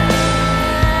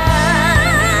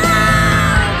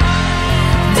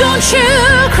 Don't you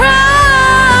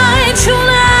cry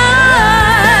tonight.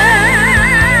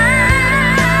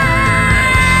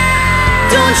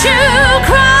 Don't you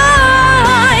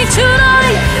cry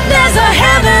tonight, there's a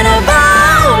heaven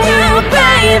above you,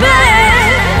 baby.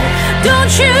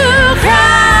 Don't you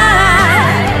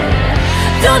cry.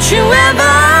 Don't you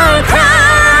ever cry.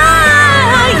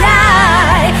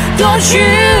 Don't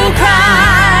you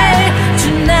cry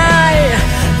tonight,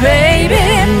 baby,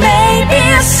 maybe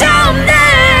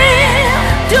someday.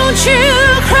 Don't you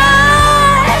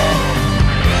cry.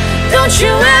 Don't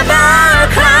you ever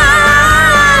cry.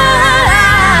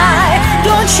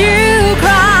 Don't you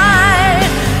cry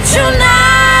tonight.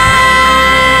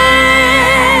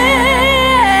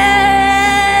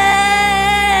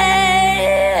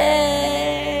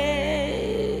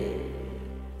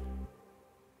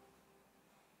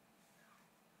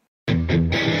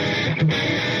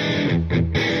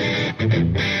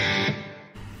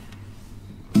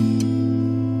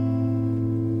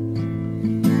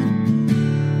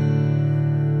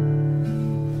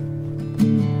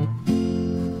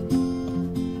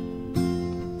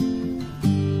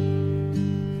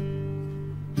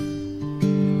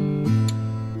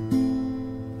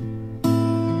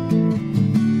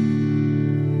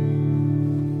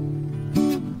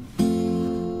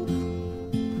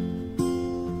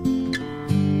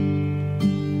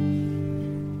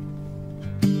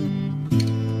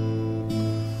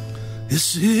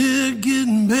 Is it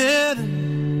getting better?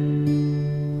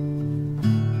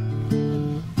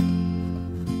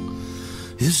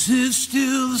 Is it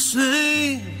still the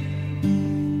same?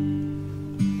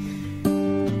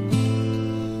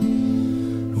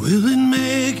 Will it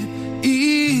make it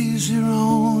easier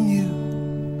on you?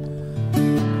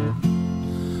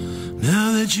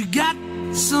 Now that you got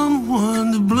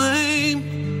someone to blame,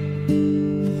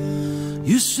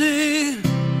 say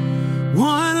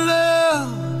one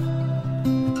love,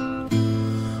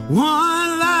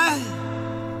 one life,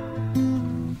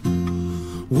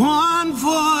 one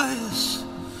voice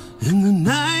in the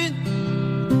night,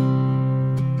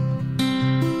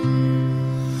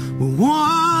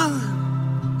 one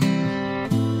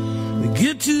we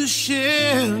get to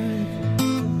share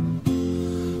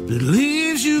that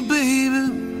leaves you, baby,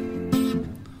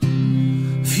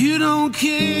 if you don't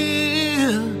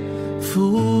care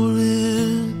for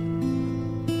it.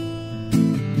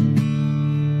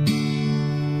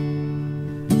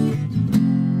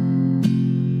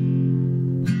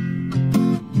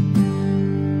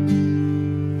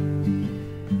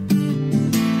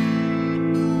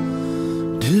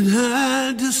 Did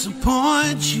I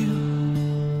disappoint you?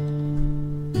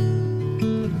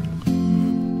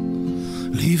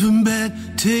 Leave a bad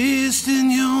taste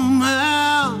in your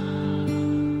mouth.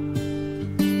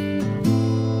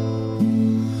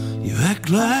 You act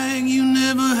like you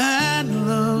never had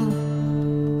love,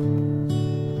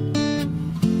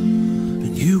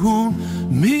 and you want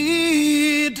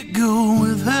me to go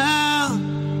without.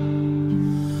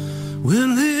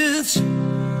 Well, it's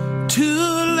too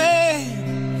late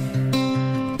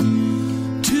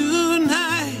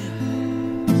tonight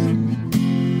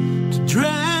to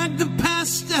drag the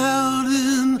past out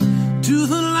into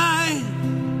the light.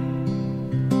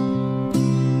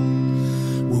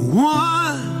 We're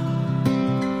one,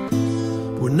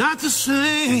 we're not the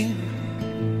same.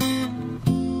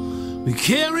 We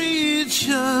carry each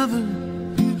other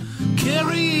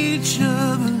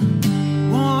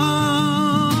one.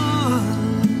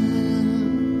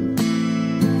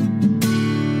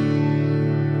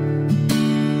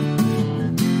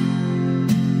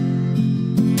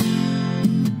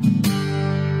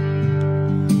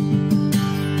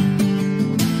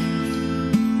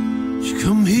 You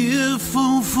come here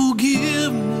for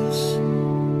forgiveness.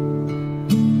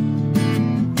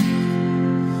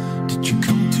 Did you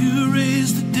come to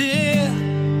raise the dead?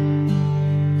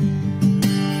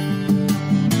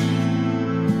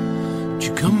 Did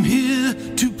you come here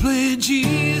to play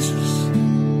Jesus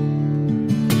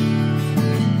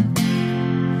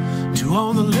to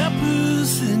all the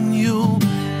lepers in your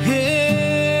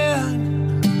head?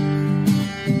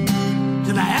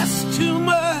 Did I ask too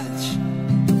much?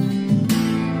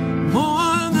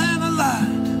 More than a lot.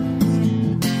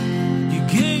 You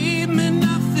gave me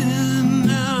nothing,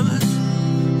 now that's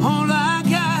all I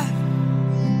got.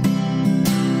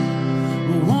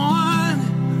 We're one,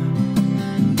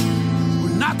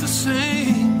 we're not the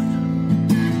same.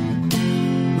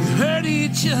 We hurt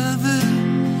each other,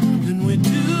 then we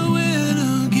do it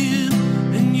again.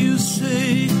 And you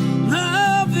say,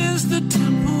 love is the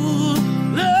temple,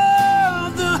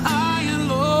 love the high and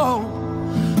low.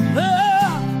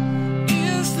 Love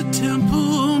is the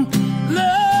temple,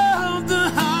 love the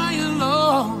high and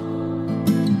low.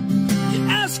 You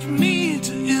ask me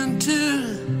to enter,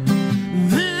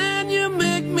 then you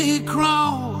make me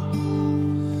crawl.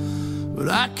 But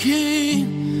I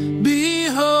can't be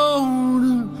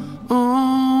holding on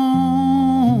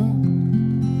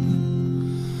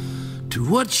to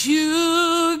what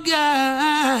you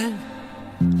got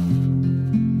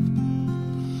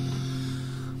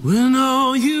when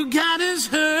all you got is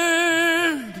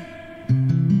hurt.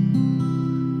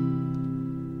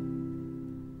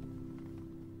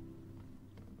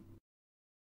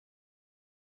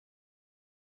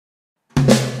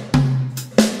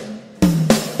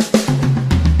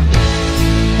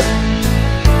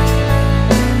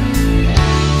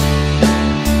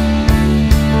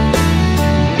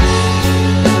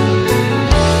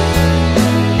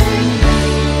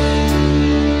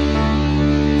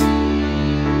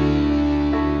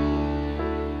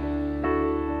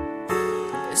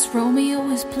 This Romeo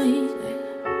is bleeding,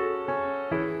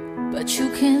 but you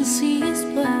can't see his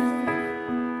blood.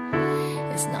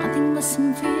 It's nothing but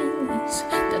some feelings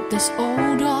that this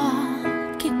old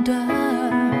dog kicked up.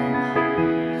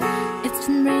 It's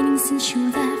been raining since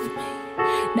you left me,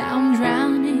 now I'm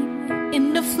drowning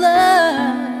in the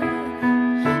flood.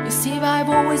 You see, I've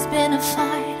always been a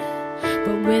fighter,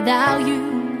 but without you,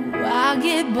 I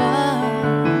give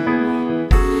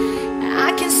up.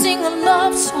 I can sing a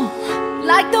love song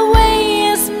like the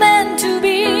way it's meant to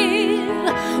be.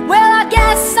 Well, I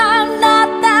guess I'm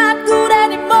not that good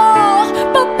anymore,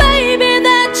 but baby,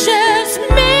 that's just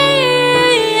me.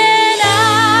 And I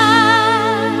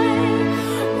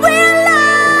will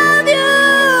love you,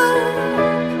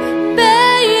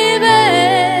 baby,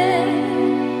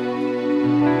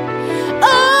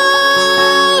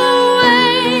 always.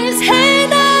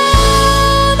 And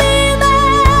I'll be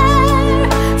there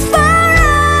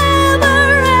forever.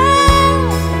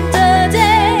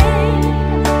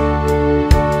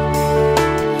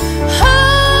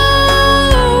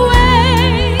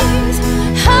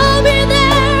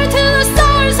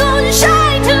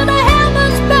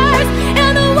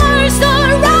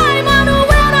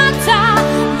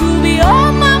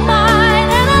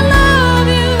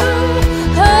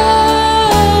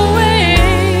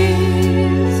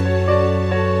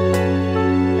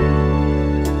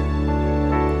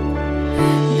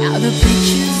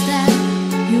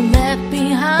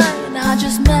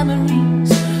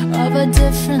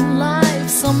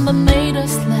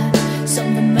 us laugh,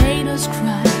 some that made us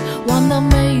cry, one that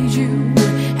made you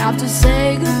have to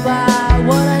say goodbye.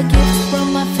 What I give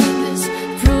from my fingers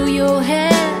through your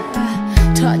hair,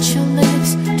 touch your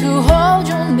lips to hold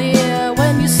you near.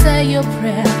 When you say your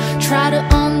prayer, try to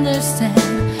understand.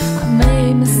 I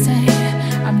made a mistake,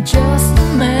 I'm just a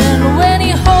man. When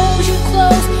he holds you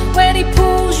close, when he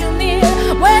pulls you near,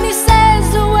 when he says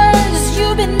the words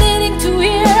you've been needing to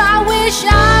hear. I wish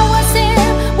I was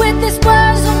here with these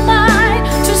words of mine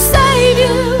to save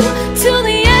you till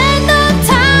the end of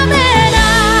time. And I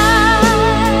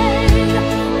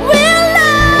will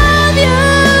love you,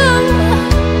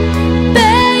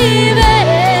 baby,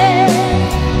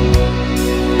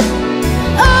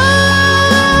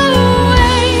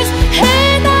 always,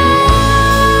 and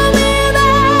I'll be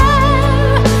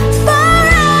there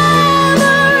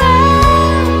forever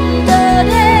and a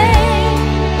day.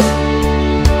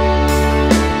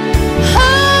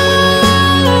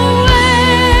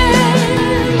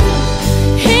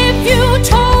 If you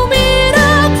told me to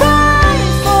cry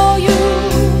for you,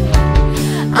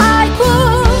 I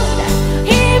could.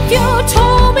 If you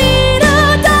told me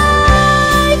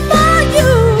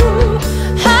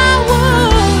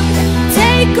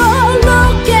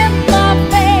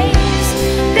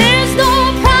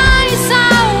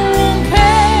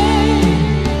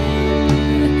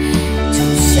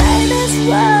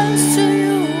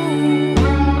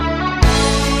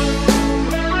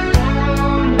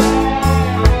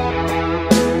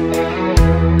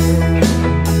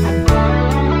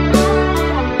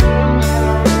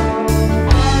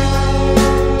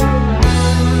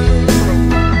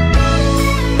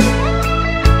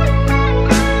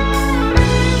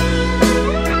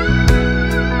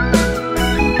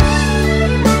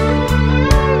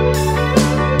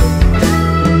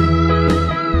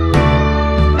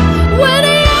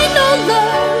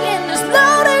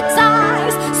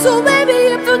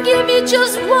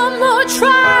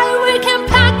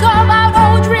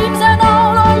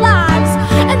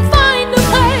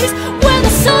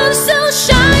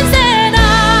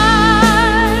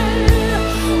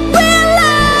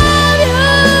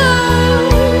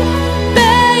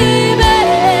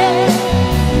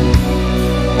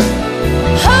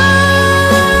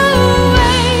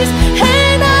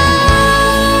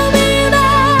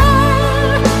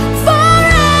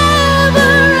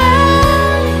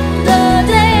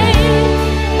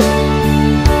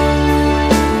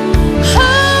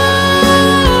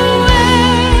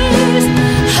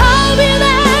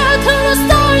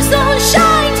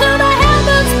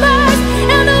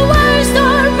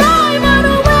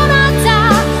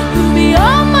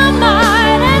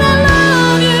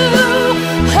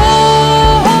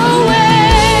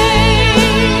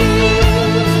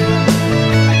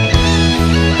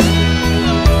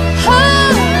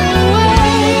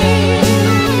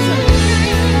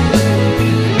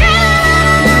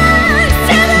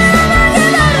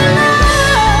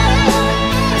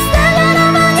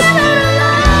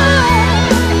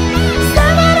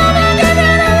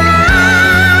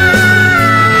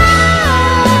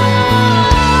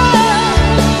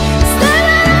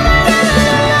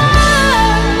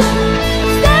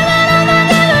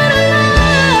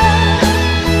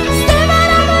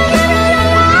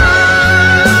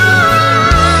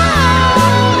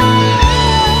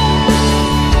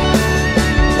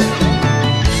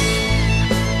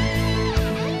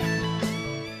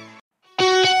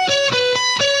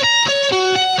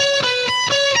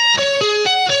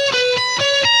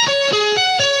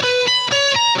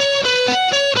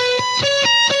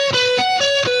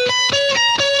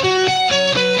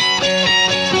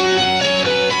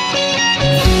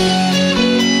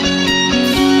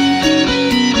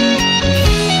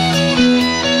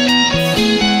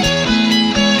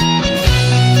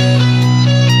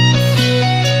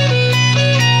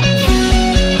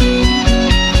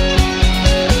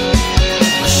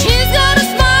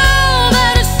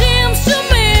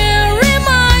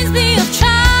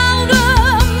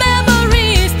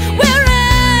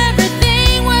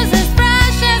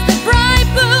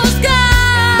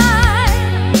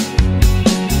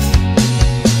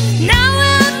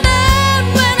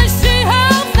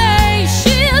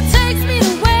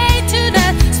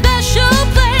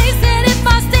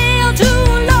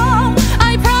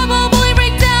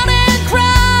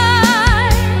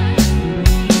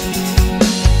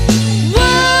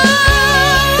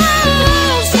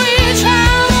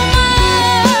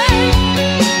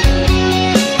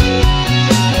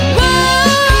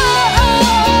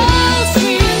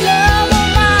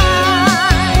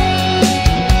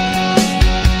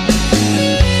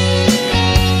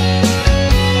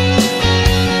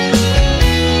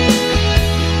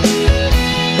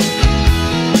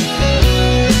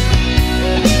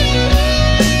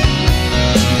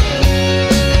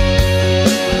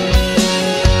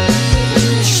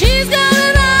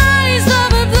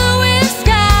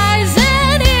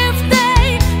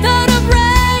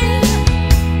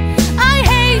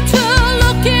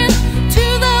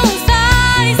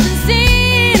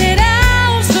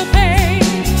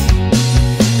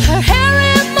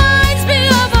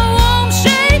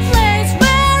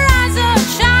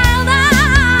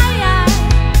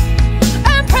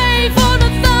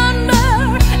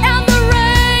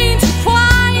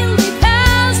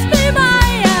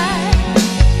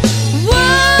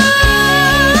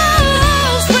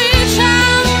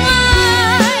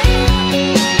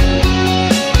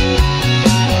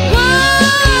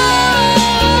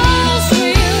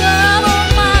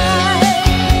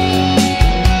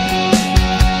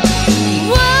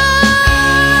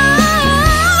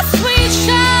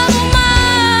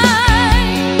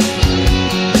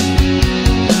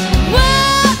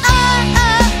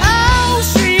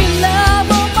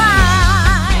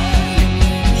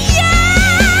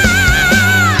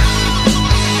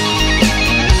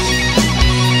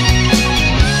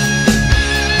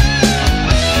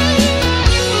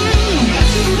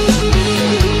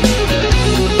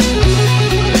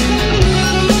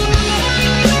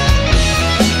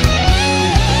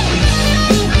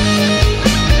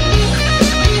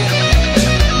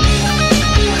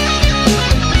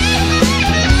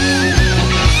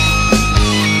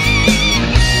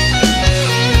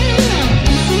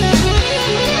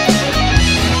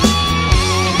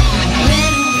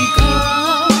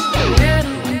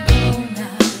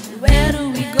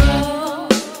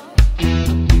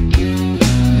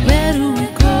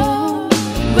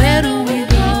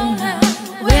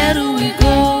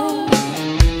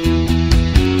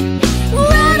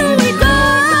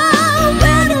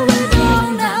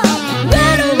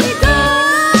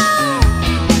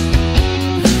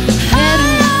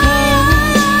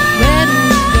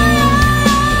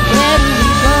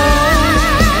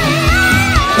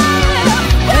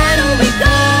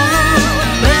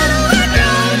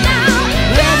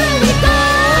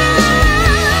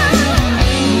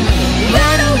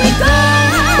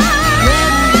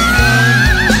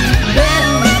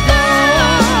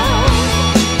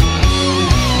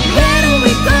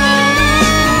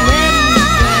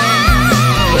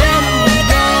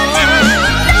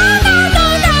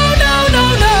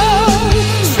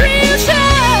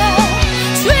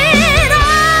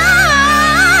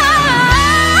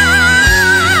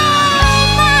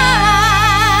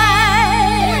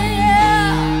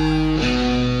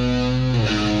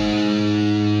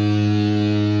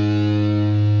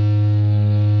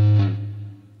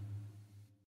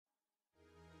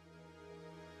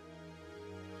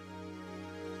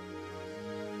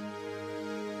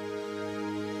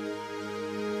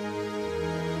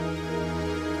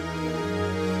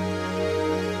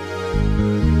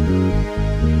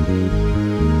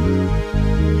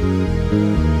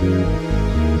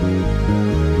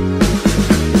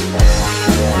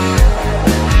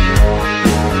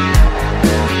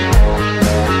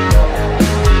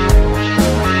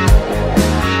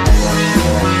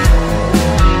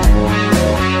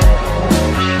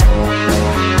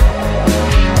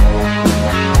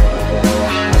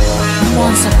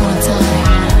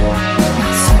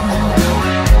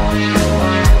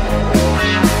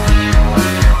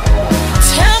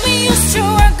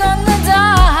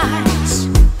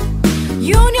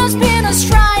just been a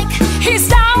strike. He's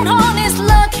down on his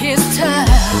luck, his time.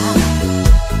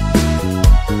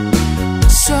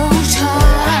 So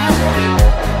tired.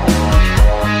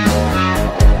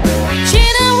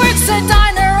 Gina works a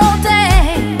diner all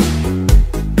day,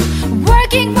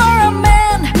 working for a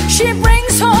man. She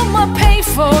brings home a pay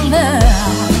for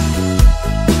love.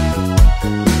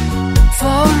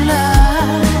 For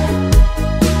love.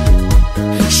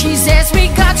 She says we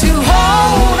got to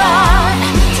hold on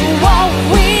to what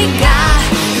we got.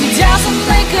 It doesn't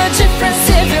make a difference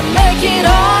if you make it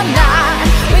or not.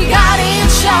 We got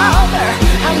each other,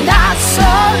 and that's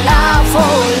all love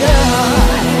for love.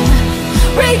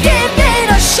 We give it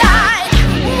a shot.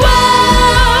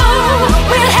 Whoa,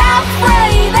 we're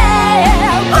halfway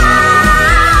there.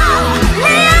 Whoa,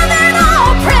 living on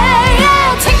a prayer.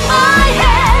 Take my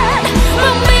hand,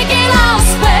 we'll make it all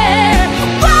spare.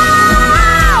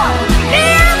 Whoa,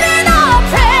 living on a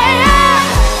prayer.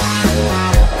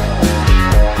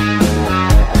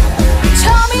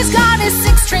 Tommy's got his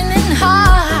 6-string in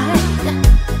high.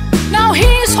 Now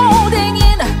he's holding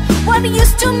in what he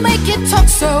used to make it talk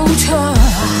so tough.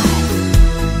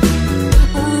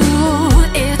 Ooh,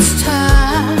 it's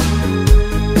tough.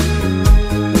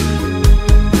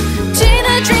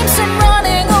 Gina dreams of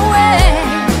running away.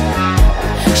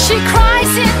 She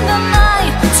cries in the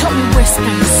night. Tommy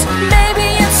whispers, maybe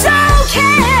it's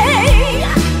okay.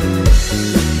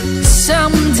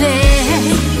 Someday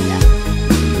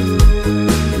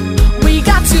we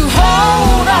got to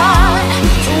hold on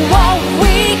to what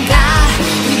we got.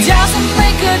 It doesn't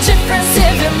make a difference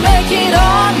if you make it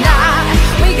or not.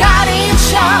 We got each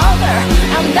other,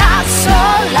 and that's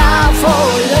all love for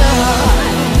love.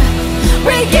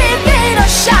 We give it a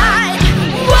shot.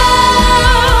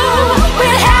 Whoa,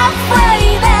 we're halfway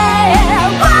there.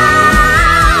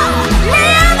 Whoa,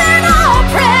 living on a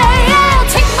prayer.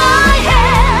 Take my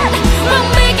hand, we'll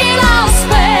make it all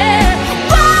spare.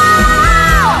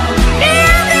 Whoa,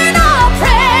 living on a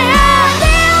prayer.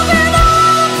 Living on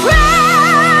a prayer.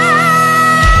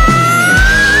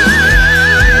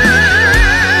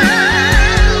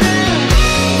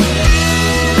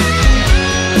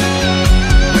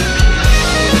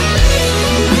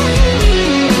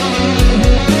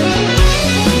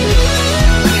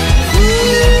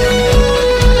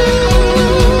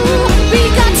 We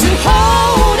got to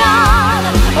hold on,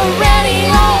 already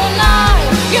all night.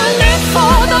 You live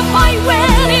for the fight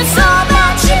when it's all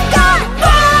that you got.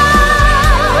 Whoa,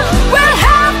 we're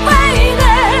halfway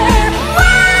there.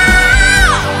 Whoa,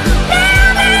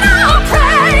 living on a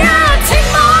prayer. Take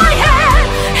my hand,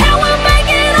 and we'll make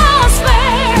it all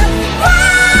spare. Whoa,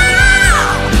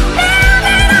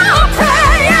 living on a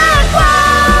prayer. Whoa,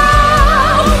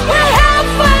 we're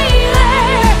halfway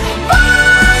there. Whoa,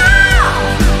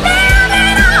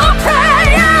 living on a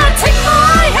prayer. Take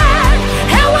my hand,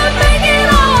 and we'll make it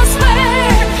all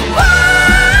spare. Whoa,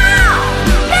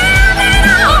 living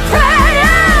on a prayer.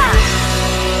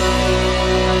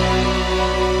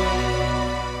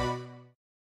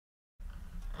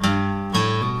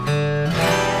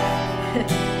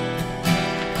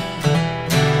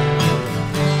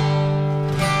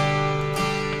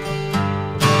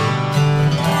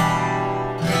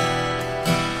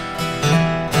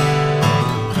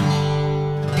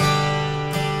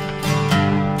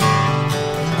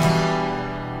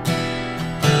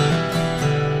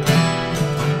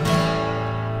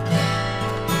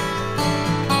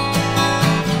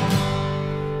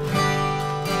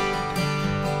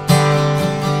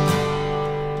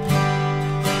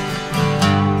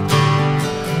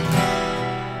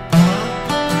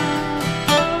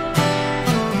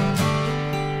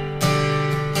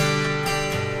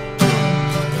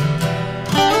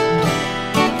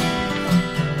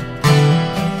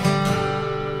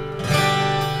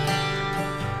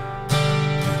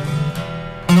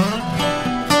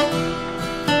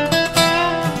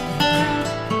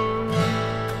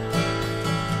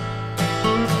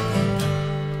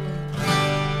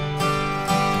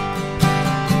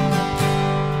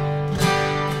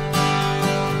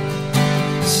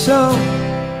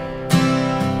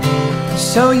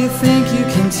 So you think you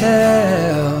can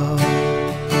tell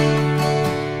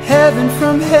heaven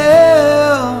from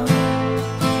hell,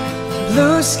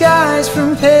 blue skies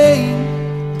from pain?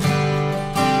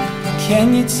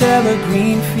 Can you tell a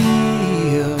green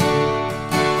field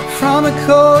from a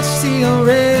cold steel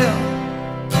rail,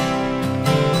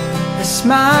 a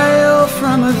smile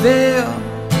from a veil?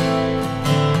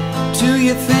 Do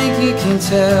you think you can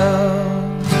tell?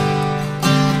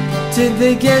 Did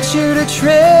they get you to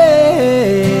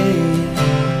trade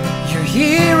your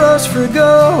heroes for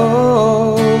ghosts,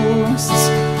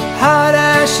 hot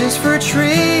ashes for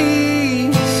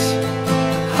trees,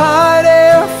 hot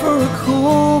air for a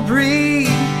cool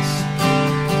breeze,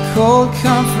 cold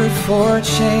comfort for a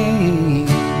change.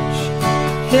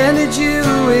 And did you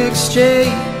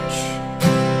exchange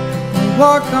a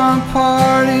walk-on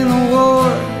part in the war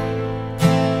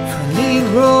for a lead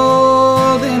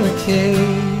role in the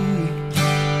cage?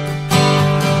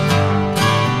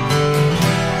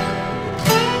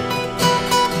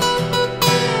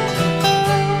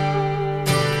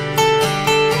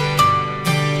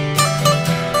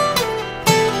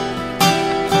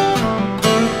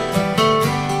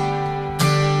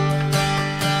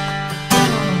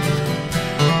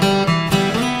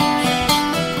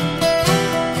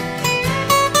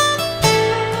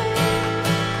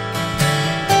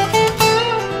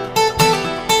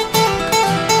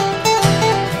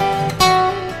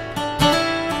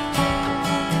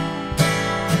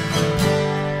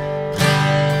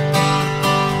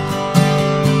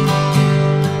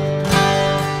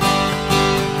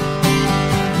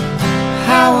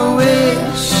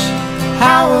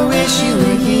 How I wish you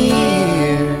were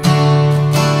here,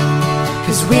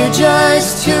 'cause we're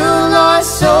just two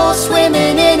lost souls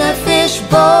swimming in a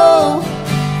fishbowl,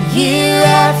 year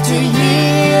after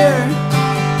year,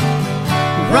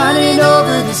 running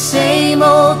over the same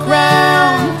old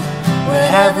ground. Where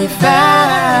have we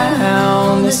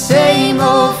found the same